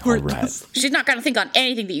 All right. She's not gonna think on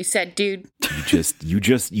anything that you said, dude. You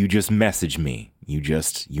just message me.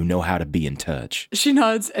 You know how to be in touch. She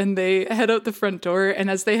nods, and they head out the front door, and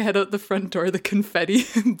as they head out the front door, the confetti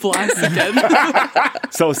blasts again.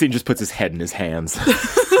 Celestine just puts his head in his hands.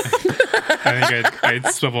 I think I'd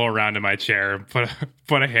swivel around in my chair, put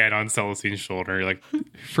a hand on Celestine's shoulder. Like,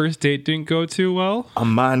 first date didn't go too well? I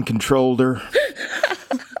mind controlled her.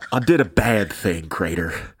 I did a bad thing,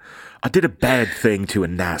 Crater. I did a bad thing to a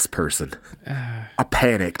nice person. I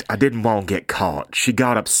panicked. I didn't want to get caught. She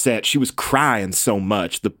got upset. She was crying so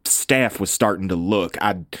much. The staff was starting to look.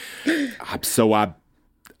 I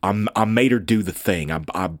made her do the thing.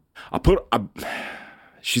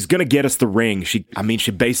 She's gonna get us the ring. She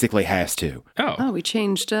basically has to. Oh, we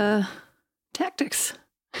changed tactics.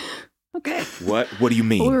 Okay. What do you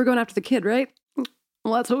mean? Well, we were going after the kid, right?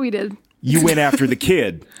 Well, that's what we did. You went after the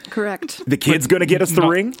kid. Correct. The kid's gonna get us the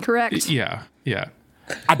ring? Correct. Yeah.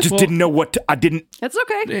 I just didn't know what I didn't. That's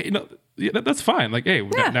okay. Hey, that's fine. Like, hey,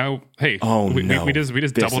 now, hey. Oh, we no. We just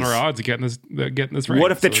doubled our odds of getting this right.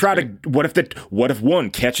 What if they try to? What if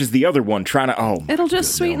one catches the other one trying to? Oh, It'll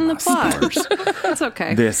just sweeten the plot. That's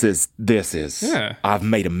okay. This is. Yeah. I've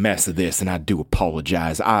made a mess of this, and I do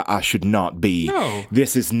apologize. I should not be. No.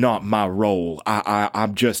 This is not my role.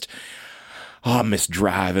 I'm just. Oh, I miss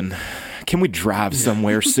driving. Can we drive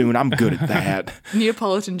somewhere soon? I'm good at that.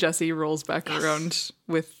 Neapolitan Jesse rolls back around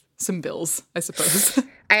with some bills, I suppose.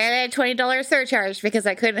 I added a $20 surcharge because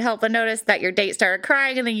I couldn't help but notice that your date started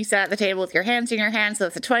crying and then you sat at the table with your hands in your hands. So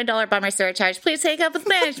it's a $20 by my surcharge. Please take up with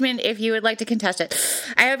management if you would like to contest it.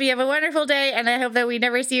 I hope you have a wonderful day, and I hope that we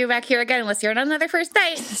never see you back here again unless you're on another first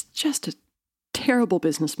date. It's just a terrible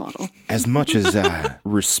business model. As much as I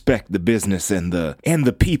respect the business and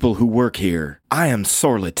the people who work here, I am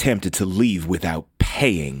sorely tempted to leave without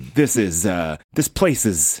paying. This place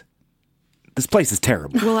is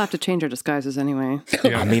terrible. We'll have to change our disguises anyway.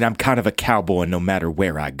 Yeah. I mean, I'm kind of a cowboy no matter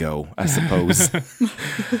where I go, I suppose.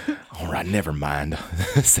 All right, never mind.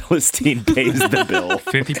 Celestine pays the bill.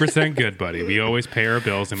 50% good, buddy. We always pay our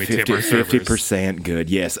bills and we tip our servers. 50% good,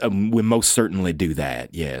 yes. We most certainly do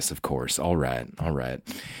that. Yes, of course. All right.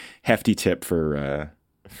 Hefty tip for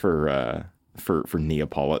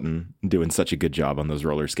Neapolitan doing such a good job on those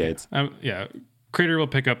roller skates. Yeah. Crater will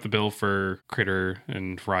pick up the bill for Critter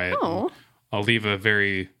and Riot. Oh. I'll leave a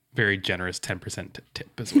very very generous 10%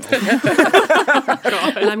 tip as well.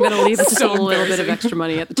 And I'm going to leave us a little bit of extra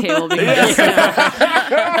money at the table because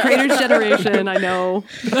Crater's generation, I know.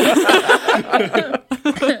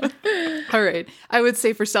 All right. I would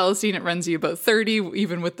say for Celestine, it runs you about 30,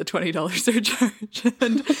 even with the $20 surcharge.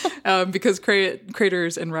 And because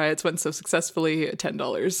Craters and Riots went so successfully,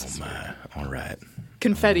 $10. All right.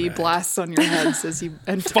 Confetti blasts on your heads as you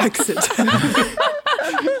exit.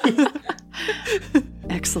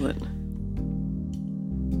 Excellent.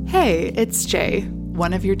 Hey, it's Jay,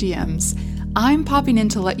 one of your DMs. I'm popping in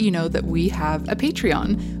to let you know that we have a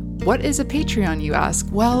Patreon. What is a Patreon, you ask?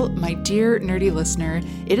 Well, my dear nerdy listener,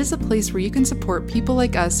 it is a place where you can support people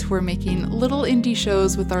like us who are making little indie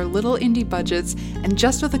shows with our little indie budgets, and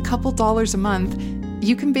just with a couple dollars a month,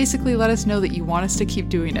 you can basically let us know that you want us to keep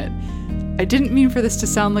doing it. I didn't mean for this to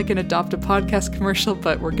sound like an Adopt a Podcast commercial,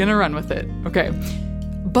 but we're gonna run with it. Okay.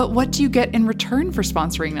 But what do you get in return for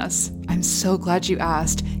sponsoring us? I'm so glad you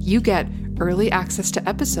asked. You get early access to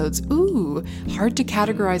episodes. Ooh, hard to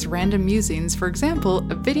categorize random musings. For example,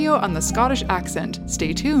 a video on the Scottish accent.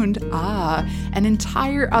 Stay tuned. An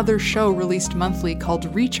entire other show released monthly called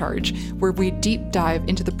Recharge, where we deep dive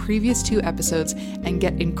into the previous 2 episodes and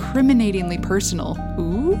get incriminatingly personal.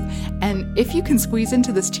 Ooh, and if you can squeeze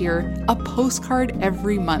into this tier, a postcard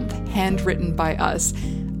every month, handwritten by us.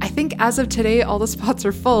 I think as of today, all the spots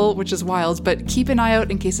are full, which is wild, but keep an eye out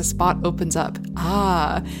in case a spot opens up.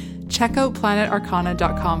 Check out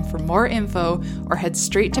planetarcana.com for more info, or head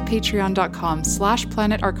straight to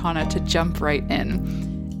patreon.com/planetarcana to jump right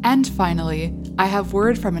in. And finally, I have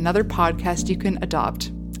word from another podcast you can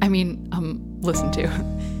adopt. Listen to.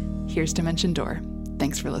 Here's Dimension Door.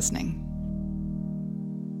 Thanks for listening.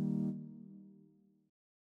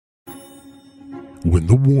 When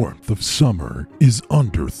the warmth of summer is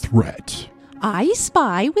under threat, I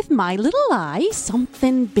spy with my little eye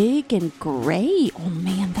something big and gray. Oh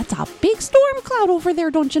man, that's a big storm cloud over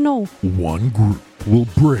there, don't you know? one group will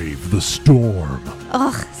brave the storm.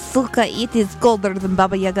 Ugh, Suka, it is colder than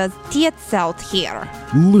Baba Yaga's tits out here.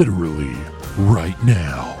 Literally, right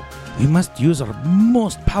now. We must use our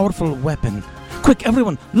most powerful weapon. Quick,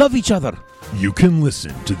 everyone, love each other. You can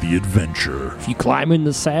listen to the adventure. If you climb in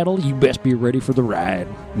the saddle, you best be ready for the ride.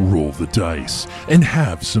 Roll the dice and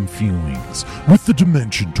have some feelings with the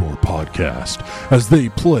Dimension Door podcast as they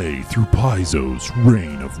play through Paizo's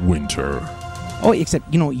Reign of Winter. Oh,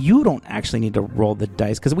 except, you don't actually need to roll the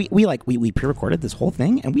dice, because we pre-recorded this whole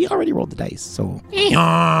thing, and we already rolled the dice, so...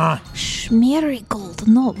 Shh, Marigold,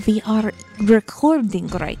 no, we are recording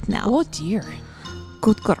right now. Oh, dear.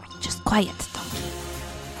 Good girl, just quiet, donkey.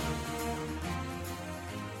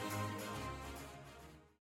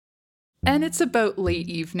 And it's about late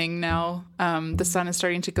evening now. The sun is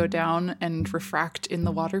starting to go down and refract in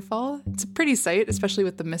the waterfall. It's a pretty sight, especially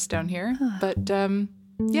with the mist down here. But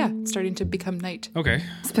it's starting to become night. Okay.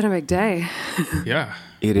 It's been a big day. Yeah.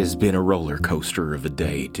 It has been a roller coaster of a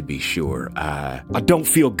day, to be sure. I don't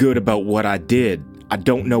feel good about what I did. I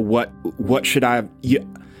don't know what should I... you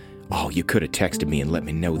could have texted me and let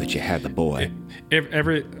me know that you had the boy.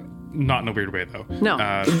 Not in a weird way, though. No.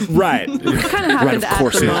 Right. It kind of happened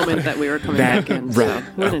at the moment that we were coming back in. Right. So it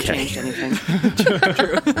wouldn't have changed anything.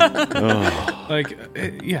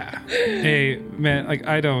 Hey, man,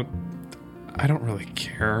 I don't really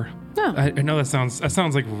care. No. I know that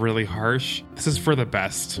sounds like really harsh. This is for the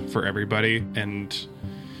best for everybody. And,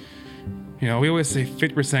 we always say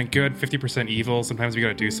 50% good, 50% evil. Sometimes we got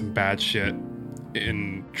to do some bad shit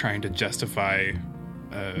in trying to justify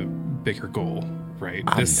a bigger goal. Right.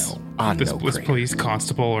 This police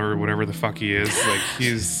constable or whatever the fuck he is,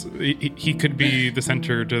 he could be the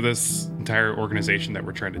center to this entire organization that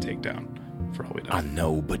we're trying to take down, for all we know. I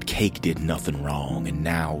know, but Cake did nothing wrong, and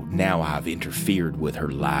now I've interfered with her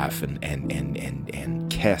life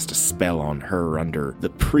and cast a spell on her under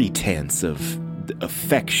the pretense of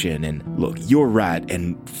affection. And look, you're right,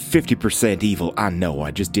 and 50% evil, I know.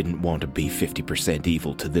 I just didn't want to be 50%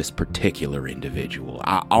 evil to this particular individual.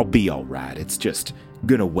 I'll be all right. It's just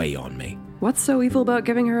gonna weigh on me. What's so evil about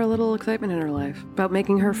giving her a little excitement in her life? About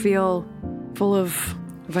making her feel full of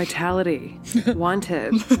vitality,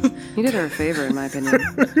 wanted? You did her a favor, in my opinion.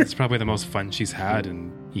 It's probably the most fun she's had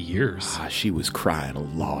in years. She was crying a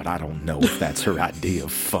lot. I don't know if that's her idea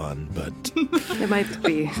of fun, but it might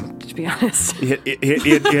be, to be honest.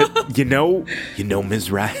 You know,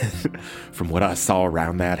 Ms. Wright, from what I saw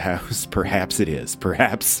around that house, perhaps it is.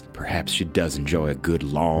 Perhaps she does enjoy a good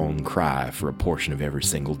long cry for a portion of every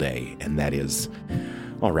single day, and that is...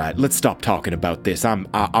 All right, let's stop talking about this. I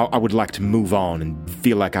would like to move on and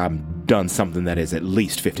feel like I'm done something that is at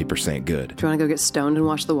least 50% good. Do you want to go get stoned and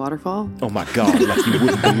watch the waterfall? Oh my God, like you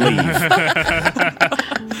wouldn't believe.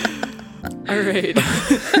 All right.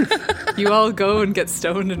 You all go and get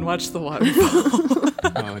stoned and watch the waterfall.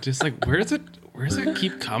 Oh, just like, where does it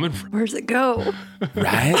keep coming from? Where's it go?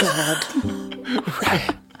 Right? Right.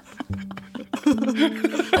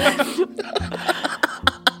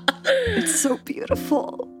 It's so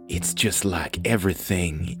beautiful. It's just like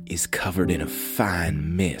everything is covered in a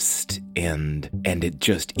fine mist and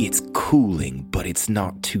it's cooling, but it's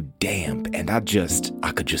not too damp. And I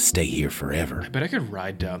could just stay here forever. I bet I could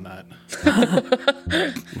ride down that.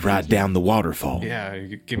 Ride down the waterfall. Yeah,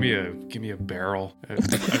 give me a barrel.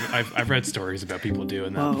 I've read stories about people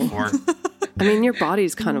doing that before. I mean, your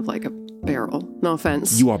body's kind of like a barrel. No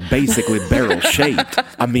offense. You are basically barrel shaped.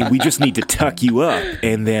 I mean, we just need to tuck you up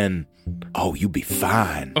and then, you'll be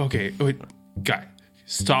fine. Okay, wait, guy,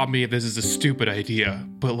 stop me if this is a stupid idea,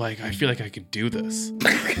 but like, I feel like I could do this.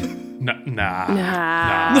 Nah.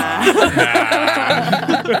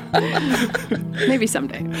 Maybe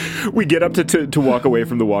someday. We get up to walk away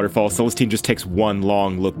from the waterfall. Celestine just takes one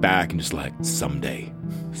long look back and just like, someday.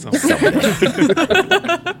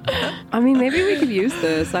 I mean, maybe we could use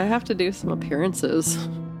this. I have to do some appearances.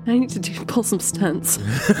 I need to pull some stunts.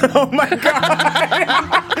 Oh my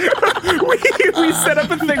God! we set up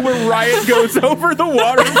a thing where Riot goes over the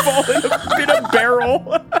waterfall in a barrel.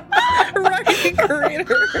 Riot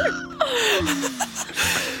creator.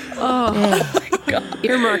 Oh my God.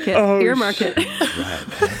 Earmark it. Earmark it.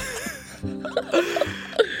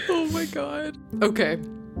 Oh my God. Okay.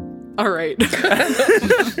 All right.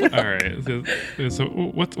 All right. So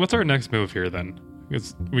what's our next move here then?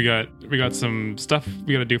 Because we got some stuff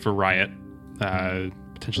we got to do for Riot.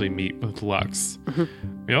 Potentially meet with Lux.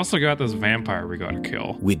 Mm-hmm. We also got this vampire we got to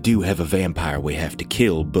kill. We do have a vampire we have to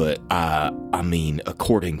kill, but I mean,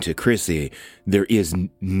 according to Chrissy, there is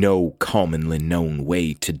no commonly known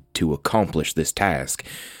way to accomplish this task.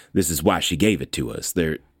 This is why she gave it to us.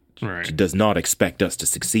 She does not expect us to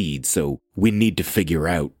succeed, so we need to figure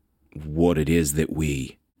out what it is that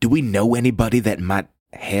do we know anybody that might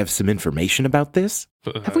have some information about this?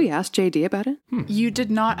 Have we asked JD about it? You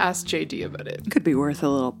did not ask JD about it. Could be worth a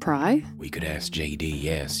little pry. We could ask JD,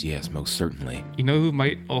 yes, most certainly. You know who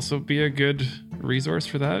might also be a good resource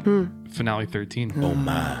for that? Finale 13. Oh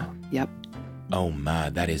my. Yep. Oh my,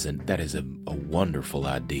 that is a wonderful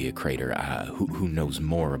idea, Crater. Who knows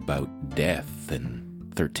more about death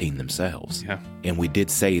than 13 themselves? Yeah. And we did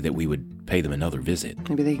say that we would pay them another visit.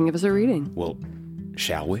 Maybe they can give us a reading. Well,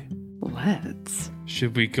 shall we? Let's.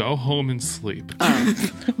 Should we go home and sleep?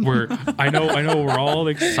 I know we're all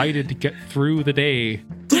excited to get through the day,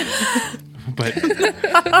 but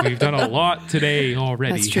we've done a lot today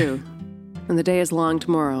already. That's true. And the day is long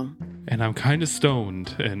tomorrow. And I'm kind of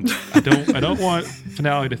stoned, and I don't want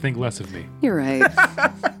Finale to think less of me. You're right.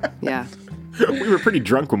 Yeah. We were pretty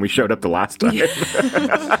drunk when we showed up the last time.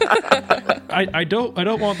 I don't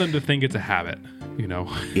want them to think it's a habit, you know.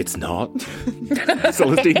 It's not.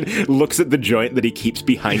 Celestine looks at the joint that he keeps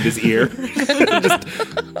behind his ear. Just,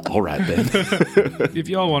 all right then. If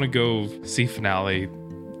y'all want to go see Finale,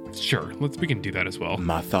 sure, we can do that as well.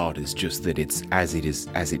 My thought is just that it's as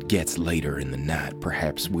it gets later in the night,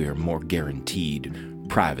 perhaps we're more guaranteed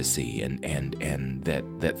privacy and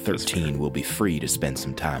that 13 will be free to spend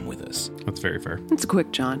some time with us. That's very fair. It's a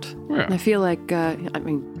quick jaunt. Yeah. I feel like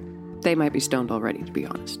they might be stoned already, to be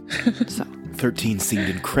honest. So 13 seemed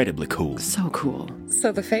incredibly cool. So cool.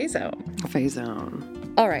 So the Phase Zone. Phase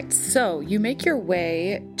Zone. All right, so you make your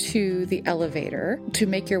way to the elevator to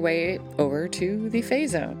make your way over to the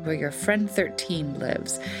Phase Zone where your friend 13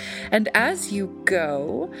 lives. And as you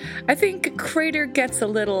go, I think Crater gets a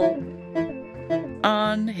little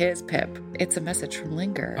on his pip. It's a message from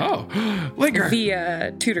Linger. Oh, Linger.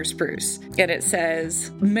 Via Tutor Spruce. And it says,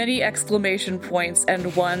 many exclamation points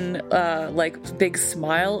and one big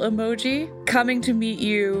smile emoji. Coming to meet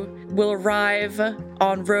you, will arrive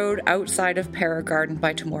on road outside of Paragarden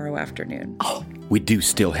by tomorrow afternoon. Oh, we do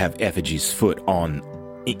still have Effigy's foot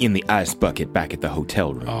in the ice bucket back at the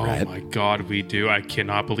hotel room, right? Oh my God, we do. I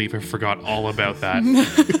cannot believe I forgot all about that.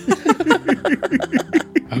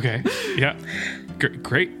 Okay, yeah.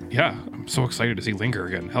 Great. Yeah, I'm so excited to see Linger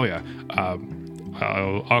again. Hell yeah.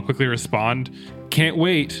 I'll quickly respond, can't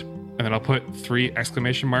wait, and then I'll put 3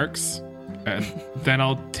 exclamation marks, and then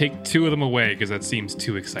I'll take 2 of them away because that seems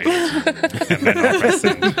too exciting. And then I'll press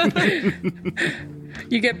send.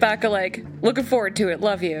 You get back looking forward to it,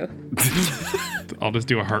 love you. I'll just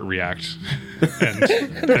do a heart react and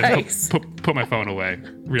Nice. put my phone away.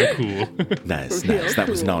 Real cool. Nice. That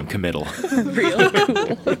was non-committal. Real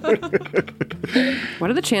cool. What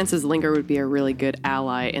are the chances Linger would be a really good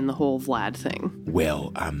ally in the whole Vlad thing?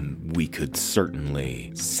 Well, we could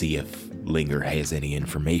certainly see if Linger has any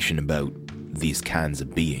information about these kinds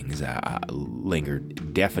of beings. Linger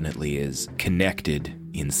definitely is connected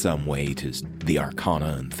in some way to the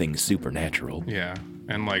arcana and things supernatural. Yeah,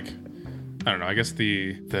 and like, I don't know, I guess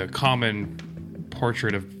the common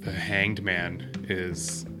portrait of the hanged man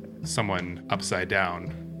is someone upside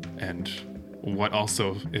down, and what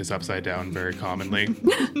also is upside down very commonly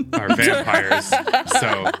are vampires.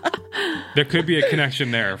 So there could be a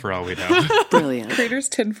connection there for all we know. Brilliant. Crater's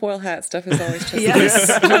tinfoil hat stuff is always just Yes.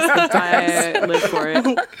 I live for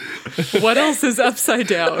it. What else is upside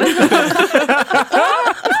down?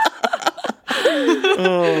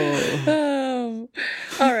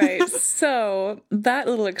 All right, so that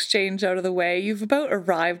little exchange out of the way, you've about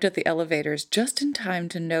arrived at the elevators just in time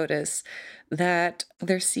to notice that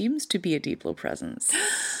there seems to be a Diplo presence.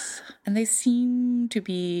 And they seem to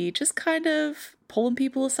be just kind of pulling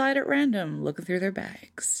people aside at random, looking through their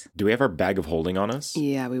bags. Do we have our bag of holding on us?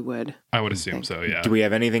 Yeah, we would. I would assume so, yeah. Do we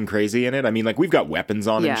have anything crazy in it? I mean, like, we've got weapons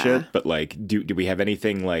on and Yeah. shit, but, like, do we have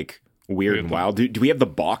anything, like, weird and wild? Do we have the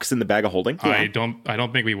box in the bag of holding? I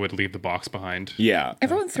don't think we would leave the box behind. Yeah.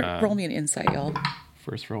 Everyone roll me an insight, y'all.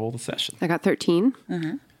 First roll of the session. I got 13.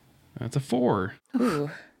 That's a 4. Ooh.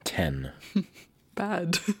 10.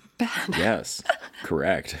 Bad. Yes,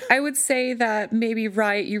 correct. I would say that maybe,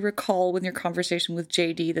 Riot, you recall in your conversation with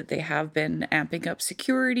JD that they have been amping up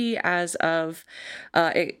security as of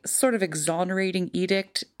a sort of exonerating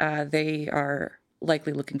edict. They are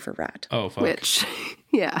likely looking for Rat. Oh, fuck. Which,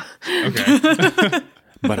 yeah. Okay.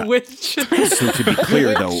 But Which? so to be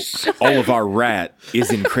clear, though, all of our rat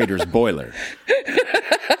is in Crater's boiler.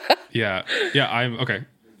 Yeah, I'm okay.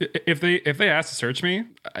 If they ask to search me,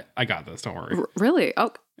 I got this. Don't worry. Really?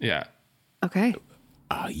 Oh, Yeah. okay.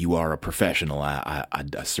 You are a professional. I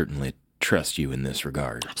certainly trust you in this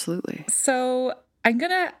regard. Absolutely. So I'm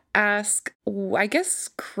going to ask, I guess,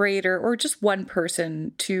 Crater or just one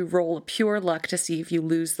person to roll a pure luck to see if you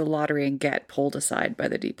lose the lottery and get pulled aside by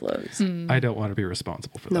the Diplos. I don't want to be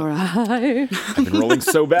responsible for that. All right. I've been rolling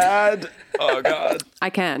so bad. Oh, God. I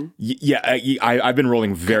can. I've been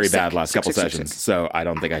rolling very Sick, bad last sick, couple sick, sick, sessions, sick. so I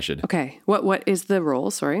don't think I should. Okay. What is the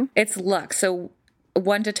roll? Sorry. It's luck. So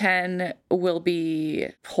 1 to 10 will be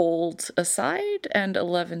pulled aside and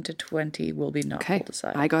 11 to 20 will be not Okay. pulled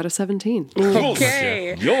aside. I got a 17.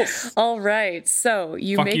 Okay. Yes. All right. So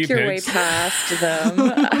you Fuck make you, your pigs. way past them.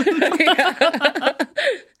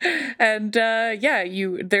 And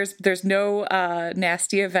there's no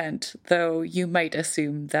nasty event, though you might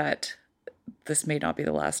assume that this may not be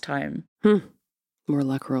the last time. More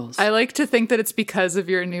luck rolls. I like to think that it's because of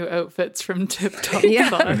your new outfits from Tip Top Yeah.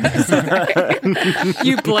 Thongs.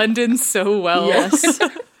 You blend in so well. Yes.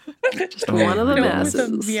 Just one of the No, with a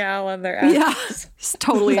masses. meow on their ass. Yeah. It's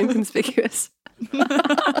totally inconspicuous.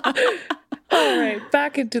 All right,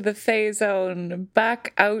 back into the Fae zone,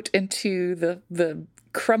 back out into the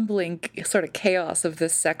crumbling sort of chaos of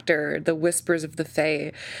this sector, the whispers of the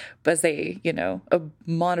Fae, as they,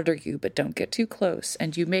 monitor you, but don't get too close.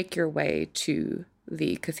 And you make your way to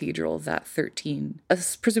the cathedral that 13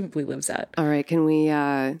 presumably lives at. All right. Can we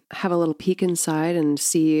have a little peek inside and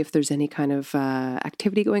see if there's any kind of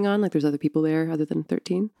activity going on? Like there's other people there other than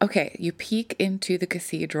 13? Okay, you peek into the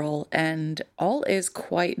cathedral and all is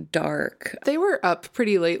quite dark. They were up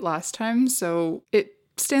pretty late last time, so it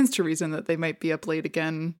stands to reason that they might be up late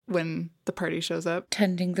again when the party shows up.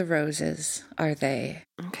 Tending the roses, are they?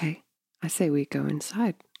 Okay. I say we go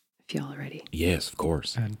inside if y'all are ready. Yes, of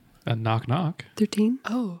course. And a knock knock. 13?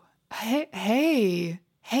 Oh, hey,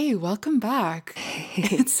 welcome back.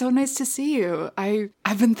 It's so nice to see you.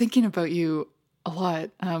 I've been thinking about you a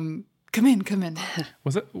lot. Come in.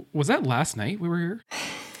 Was that last night we were here?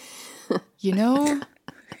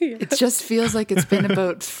 It just feels like it's been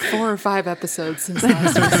about 4 or 5 episodes since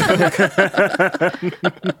last we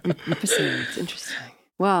spoke. Episodes. Interesting.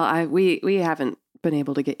 Well, we haven't been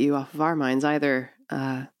able to get you off of our minds either.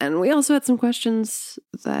 And we also had some questions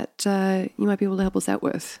that you might be able to help us out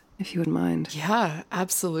with, if you wouldn't mind. Yeah,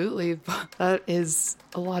 absolutely. That is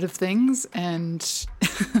a lot of things, and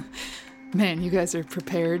man, you guys are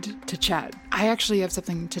prepared to chat. I actually have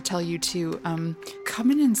something to tell you too. Come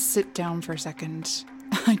in and sit down for a second.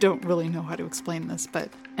 I don't really know how to explain this,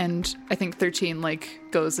 and I think 13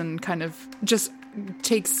 goes and kind of just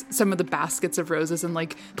takes some of the baskets of roses and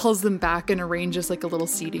like pulls them back and arranges like a little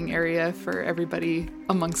seating area for everybody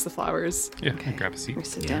amongst the flowers. Yeah, grab a seat.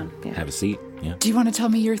 Sit down. Yeah. Have a seat. Yeah. Do you want to tell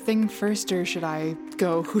me your thing first, or should I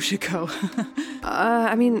go? Who should go?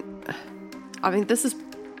 I mean, this is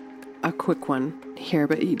a quick one here,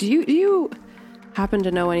 but do you happen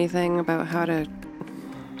to know anything about how to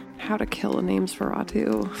kill a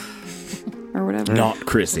Namesferatu or whatever? Not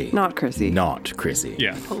Chrissy. Not Chrissy. Not Chrissy.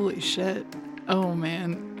 Yeah. Holy shit. Oh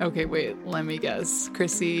man. Okay, wait, let me guess.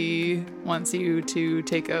 Chrissy wants you to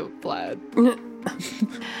take out Vlad.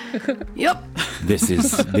 Yep.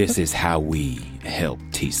 This is how we help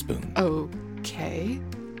Teaspoon. Okay.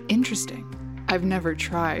 Interesting. I've never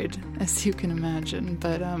tried, as you can imagine,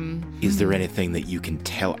 but Is there anything that you can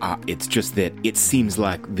tell? It's just that it seems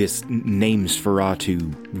like this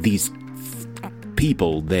Namesferatu, these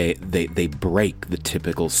people, they break the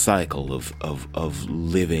typical cycle of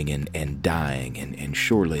living and dying, and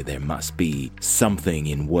surely there must be something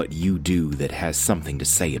in what you do that has something to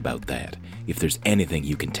say about that. If there's anything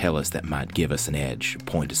you can tell us that might give us an edge,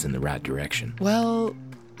 point us in the right direction. Well,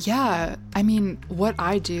 yeah. I mean, what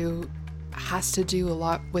I do has to do a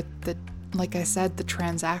lot with like I said, the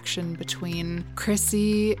transaction between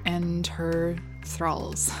Chrissy and her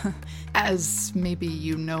thralls. As maybe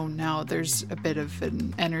you know now, there's a bit of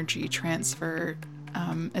an energy transfer,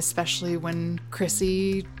 especially when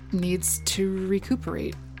Chrissy needs to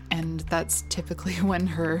recuperate. And that's typically when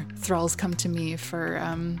her thralls come to me for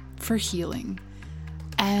healing.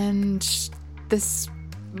 And this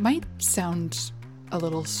might sound a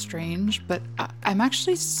little strange, but I'm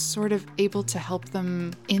actually sort of able to help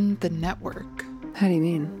them in the network. How do you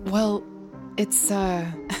mean? Well, it's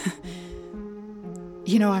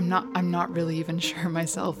you know, I'm not really even sure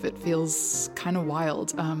myself. It feels kind of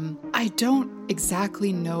wild. I don't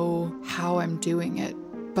exactly know how I'm doing it,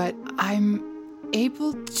 but I'm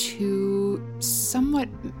able to somewhat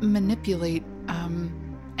manipulate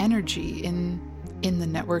energy in the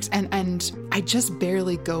networks, and I just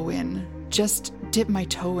barely go in, just dip my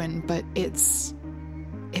toe in, but it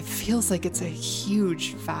feels like it's a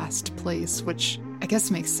huge, vast place, which I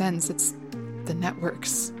guess makes sense. It's the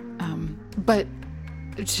networks. But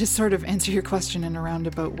to sort of answer your question in a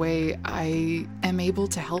roundabout way, I am able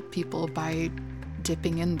to help people by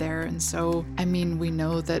dipping in there. And so, I mean, we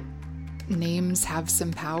know that names have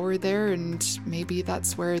some power there, and maybe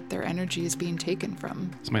that's where their energy is being taken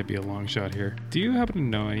from. This might be a long shot here. Do you happen to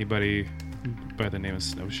know anybody by the name of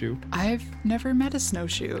Snowshoe? I've never met a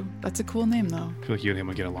Snowshoe. That's a cool name, though. I feel like you and him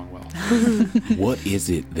would get along well. What is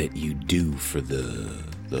it that you do for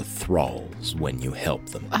the thralls when you help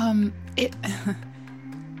them?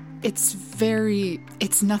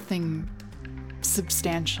 It's nothing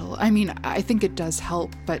substantial. I mean, I think it does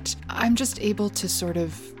help, but I'm just able to sort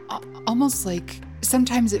of almost like,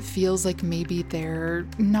 sometimes it feels like maybe they're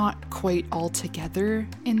not quite all together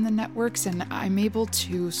in the networks, and I'm able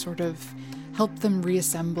to sort of help them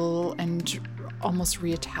reassemble and almost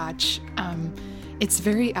reattach. It's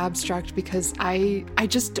very abstract because I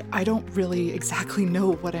don't really exactly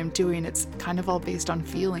know what I'm doing. It's kind of all based on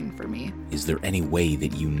feeling for me. Is there any way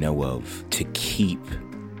that you know of to keep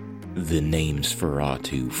the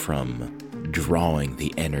Namesferatu from drawing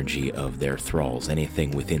the energy of their thralls?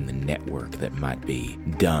 Anything within the network that might be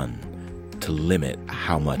done to limit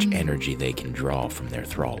how much energy they can draw from their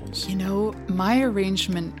thralls? You know, my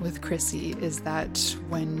arrangement with Chrissy is that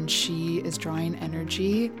when she is drawing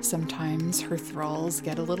energy, sometimes her thralls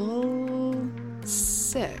get a little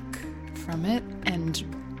sick from it, and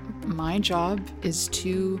my job is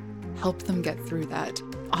to help them get through that.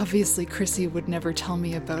 Obviously, Chrissy would never tell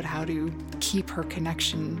me about how to keep her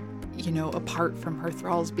connection, you know, apart from her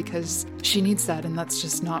thralls, because she needs that, and it's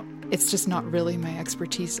just not really my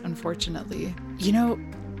expertise, unfortunately. You know,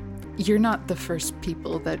 you're not the first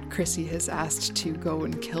people that Chrissy has asked to go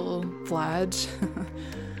and kill Vlad.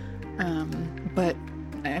 But,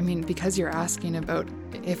 I mean, because you're asking about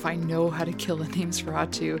if I know how to kill a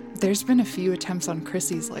Namesferatu, there's been a few attempts on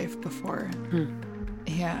Chrissy's life before.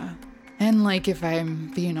 Yeah. And, like, if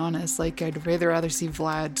I'm being honest, like, I'd rather see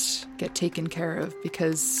Vlad get taken care of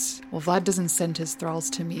because, well, Vlad doesn't send his thralls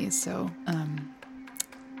to me, so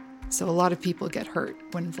a lot of people get hurt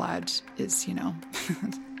when Vlad is, you know,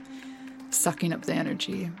 sucking up the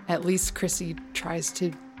energy. At least Chrissy tries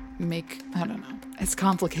to make, I don't know, it's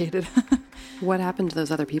complicated. What happened to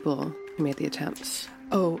those other people who made the attempts?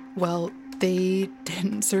 Oh, well, they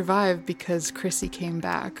didn't survive because Chrissy came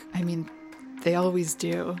back. I mean, they always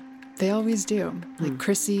do. They always do. Like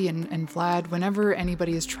Chrissy and Vlad, whenever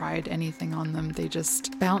anybody has tried anything on them, they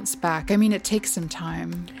just bounce back. I mean, it takes some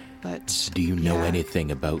time. but... Do you know yeah.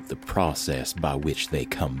 anything about the process by which they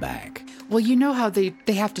come back? Well, you know how they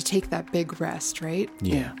have to take that big rest, right?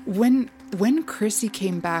 Yeah. When Chrissy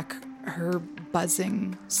came back, her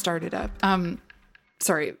buzzing started up.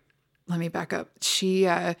 Sorry, let me back up. She,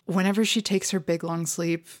 whenever she takes her big long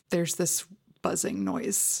sleep, there's this buzzing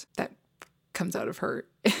noise that comes out of her.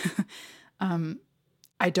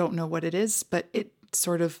 I don't know what it is, but it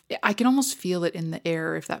sort of, I can almost feel it in the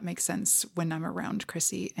air, if that makes sense, when I'm around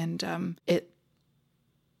Chrissy. And it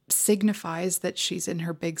signifies that she's in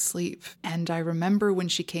her big sleep. And I remember when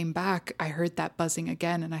she came back, I heard that buzzing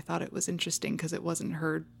again, and I thought it was interesting because it wasn't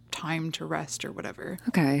her time to rest or whatever.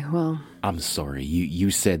 Okay, well... I'm sorry,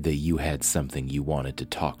 you said that you had something you wanted to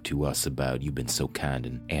talk to us about. You've been so kind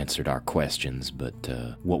and answered our questions, but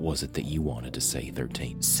what was it that you wanted to say,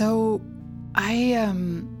 13? So,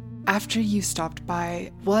 after you stopped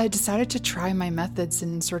by, I decided to try my methods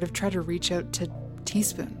and sort of try to reach out to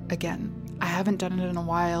Teaspoon again. I haven't done it in a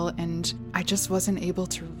while, and I just wasn't able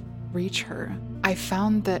to reach her. I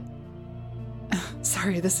found that...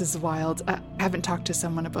 Sorry, this is wild. I haven't talked to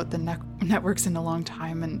someone about the networks in a long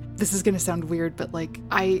time, and this is going to sound weird, but like,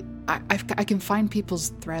 I can find people's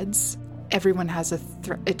threads. Everyone has a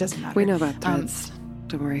thread. It doesn't matter. We know about threads.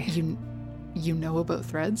 Don't worry. You know about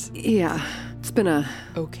threads? Yeah, it's been a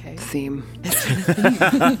theme. It's been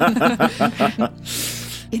a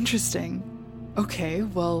theme. Interesting. Okay,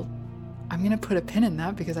 well, I'm going to put a pin in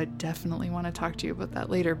that because I definitely want to talk to you about that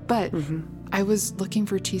later. But I was looking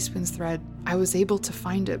for Teaspoon's thread. I was able to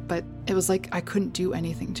find it, but it was like I couldn't do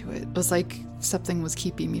anything to it. It was like something was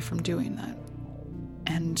keeping me from doing that.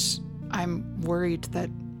 And I'm worried that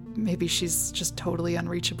maybe she's just totally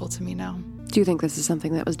unreachable to me now. Do you think this is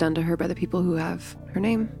something that was done to her by the people who have her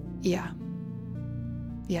name? Yeah.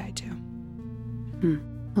 Yeah, I do.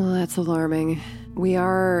 Well, that's alarming. We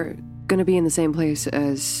are going to be in the same place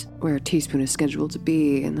as where Teaspoon is scheduled to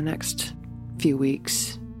be in the next few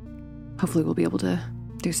weeks. Hopefully we'll be able to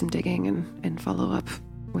do some digging and follow up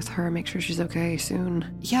with her, make sure she's okay soon.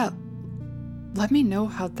 Yeah, let me know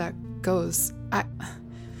how that goes.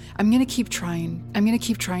 I'm going to keep trying. I'm going to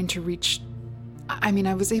keep trying to reach... I mean,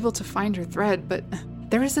 I was able to find her thread, but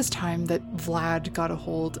there was this time that Vlad got a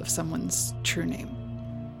hold of someone's true name.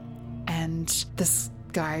 And this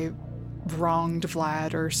guy wronged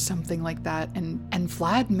Vlad or something like that, and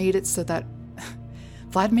Vlad made it so that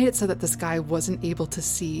this guy wasn't able to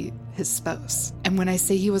see his spouse. And when I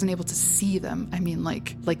say he wasn't able to see them, I mean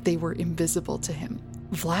like they were invisible to him.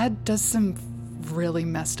 Vlad does some really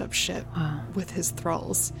messed up shit with his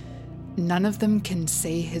thralls. None of them can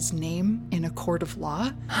say his name in a court of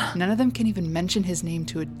law. None of them can even mention his name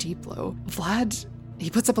to a Deeplo. Vlad, he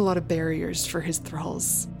puts up a lot of barriers for his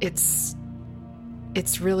thralls. It's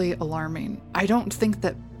really alarming. I don't think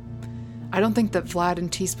that Vlad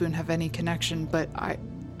and Teaspoon have any connection, but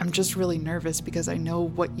I'm just really nervous because I know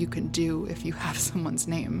what you can do if you have someone's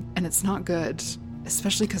name, and it's not good,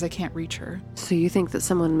 especially because I can't reach her. So you think that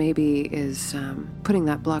someone maybe is putting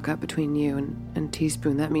that block up between you and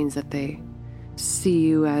Teaspoon? That means that they see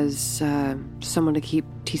you as someone to keep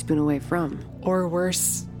Teaspoon away from. Or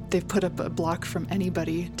worse, they've put up a block from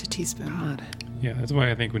anybody to Teaspoon. God. Yeah, that's why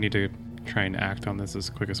I think we need to try and act on this as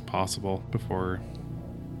quick as possible before,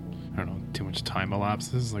 I don't know, too much time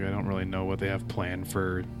elapses. Like, I don't really know what they have planned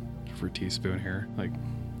for Teaspoon here. Like,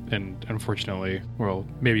 and unfortunately, well,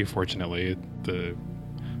 maybe fortunately, the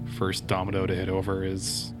first domino to hit over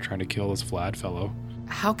is trying to kill this Vlad fellow.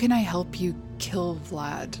 How can I help you kill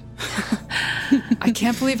Vlad? I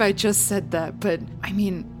can't believe I just said that, but I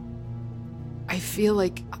mean, I feel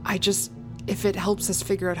like if it helps us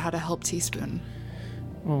figure out how to help Teaspoon.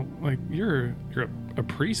 Well, like, you're a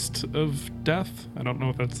priest of death. I don't know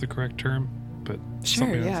if that's the correct term, but sure,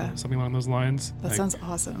 something along those lines. That sounds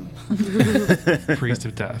awesome. Priest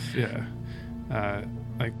of death, yeah.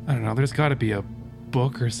 Like, I don't know, there's got to be a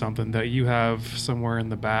book or something that you have somewhere in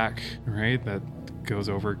the back, right, that goes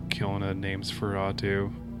over killing a names for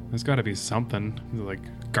Atu. There's got to be something, like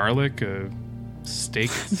garlic,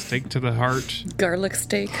 steak to the heart. Garlic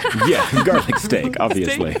steak. Yeah, garlic steak,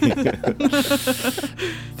 obviously.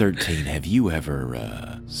 13, have you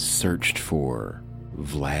ever searched for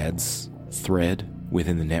Vlad's thread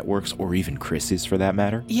within the networks, or even Chris's for that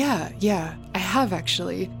matter? Yeah, I have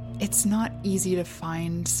actually. It's not easy to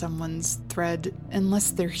find someone's thread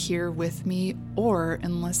unless they're here with me, or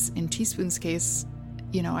unless, in Teaspoon's case,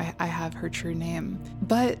 I have her true name.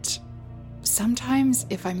 But sometimes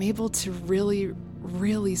if I'm able to really,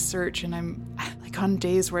 really search, and I'm like on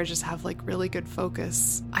days where I just have like really good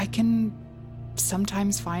focus, I can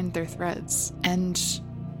sometimes find their threads. And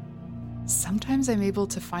sometimes I'm able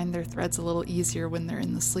to find their threads a little easier when they're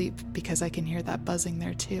in the sleep because I can hear that buzzing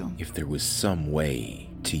there too. If there was some way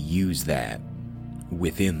to use that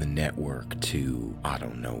within the network to, I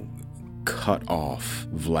don't know, cut off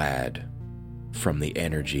Vlad from the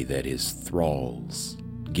energy that his thralls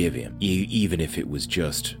give him, even if it was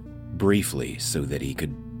just briefly, so that he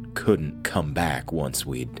couldn't come back once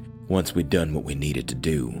we'd done what we needed to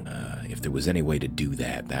do. If there was any way to do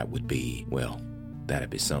that, that'd be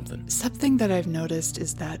something. Something that I've noticed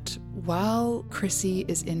is that while Chrissy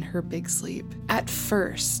is in her big sleep, at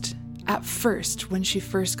first, when she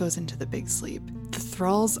first goes into the big sleep, the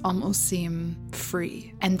thralls almost seem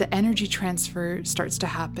free, and the energy transfer starts to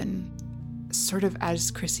happen sort of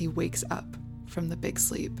as Chrissy wakes up from the big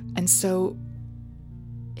sleep. And so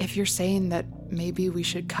if you're saying that maybe we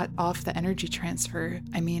should cut off the energy transfer,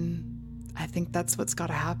 I mean, I think that's what's got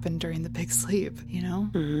to happen during the big sleep, you know?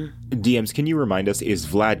 Mm-hmm. DMs, can you remind us, is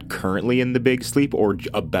Vlad currently in the big sleep or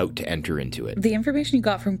about to enter into it? The information you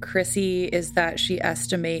got from Chrissy is that she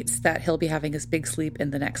estimates that he'll be having his big sleep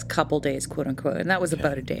in the next couple days, quote unquote. And that was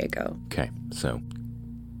about a day ago. Okay, so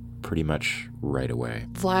pretty much right away.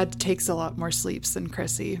 Vlad takes a lot more sleeps than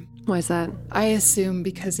Chrissy. Why is that? I assume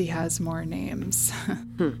because he has more names.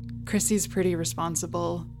 Chrissy's pretty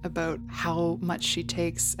responsible about how much she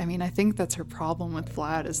takes. I mean, I think that's her problem with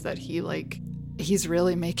Vlad, is that he's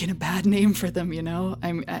really making a bad name for them, you know?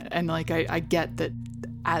 I get that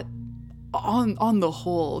on the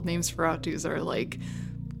whole, Names Feratus are like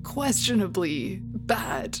questionably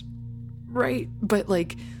bad, right? But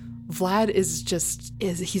like Vlad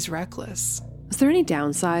he's reckless. Is there any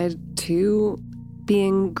downside to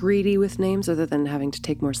being greedy with names other than having to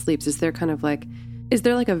take more sleeps? Is there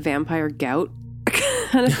like a vampire gout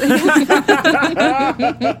kind of thing?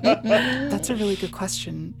 That's a really good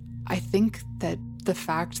question. I think that the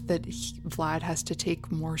fact that Vlad has to take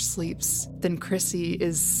more sleeps than Chrissy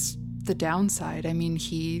is the downside. I mean,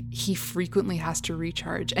 he frequently has to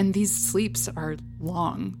recharge, and these sleeps are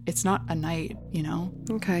long. It's not a night, you know?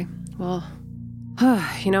 Okay. Well,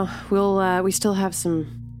 we still have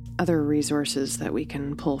some other resources that we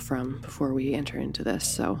can pull from before we enter into this.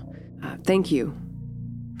 So thank you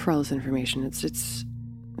for all this information. It's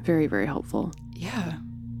very, very helpful. Yeah.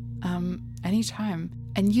 Anytime.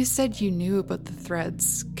 And you said you knew about the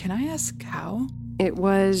threads. Can I ask how? It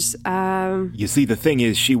was, You see, the thing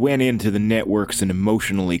is, she went into the networks and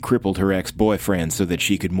emotionally crippled her ex-boyfriend so that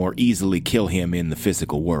she could more easily kill him in the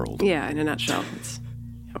physical world. Yeah, in a nutshell.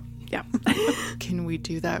 Yeah. Can we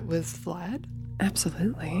do that with Vlad?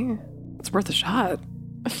 Absolutely. It's worth a shot.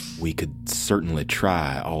 We could certainly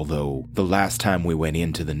try, although the last time we went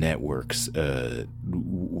into the networks,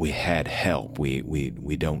 we had help.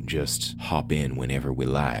 We don't just hop in whenever we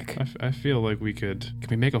like. I feel like can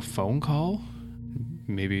we make a phone call?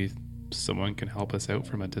 Maybe someone can help us out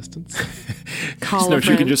from a distance.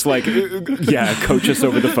 Snowshoe can just coach us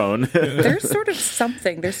over the phone. There's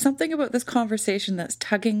something about this conversation that's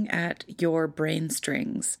tugging at your brain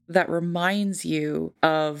strings that reminds you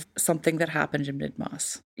of something that happened in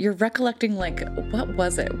Midmoss. You're recollecting, what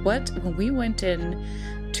was it? When we went in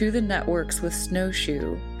to the networks with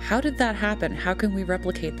Snowshoe, how did that happen? How can we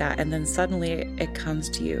replicate that? And then suddenly it comes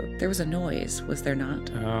to you. There was a noise, was there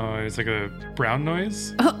not? Oh, it was like a brown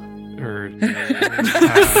noise? Or the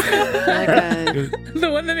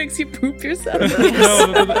one that makes you poop yourself.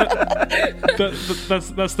 No,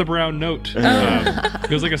 that's the brown note. It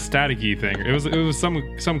was like a staticky thing. It was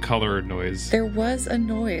some color noise. There was a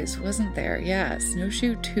noise, wasn't there? Yeah,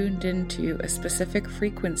 Snowshoe tuned into a specific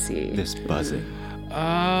frequency. This buzzing. Oh,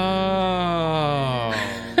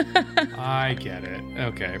 I get it.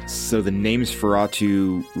 Okay. So the Names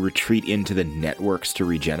Feratu retreat into the networks to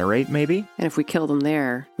regenerate, maybe? And if we kill them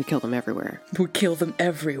there, we kill them everywhere. We kill them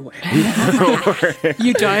everywhere.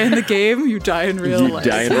 You die in the game, you die in real life.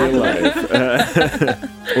 You die in real life.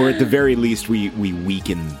 Or at the very least, we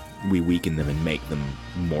weaken them and make them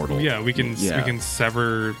mortal. Yeah, we can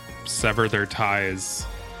sever their ties.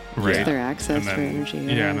 Right. Their access for energy.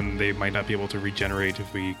 Yeah, and then they might not be able to regenerate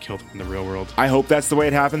if we kill them in the real world. I hope that's the way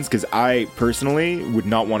it happens, because I personally would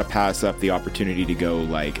not want to pass up the opportunity to go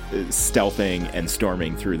stealthing and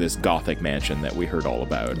storming through this gothic mansion that we heard all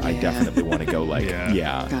about. Yeah. I definitely want to go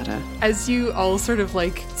Gotta. As you all sort of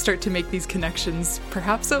start to make these connections,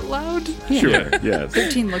 perhaps out loud. Yeah. Sure. Yes.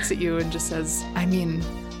 13 looks at you and just says, I mean,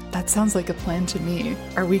 that sounds like a plan to me.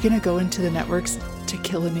 Are we going to go into the networks to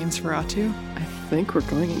kill a Names Feratu? I think we're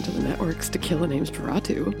going into the networks to kill a Names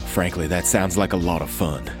Feratu. Frankly, that sounds like a lot of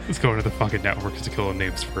fun. Let's go into the fucking networks to kill a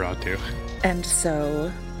Names Feratu. And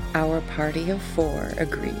so, our party of 4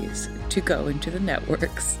 agrees to go into the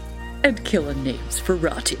networks and killer names for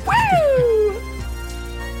rotting. Woo!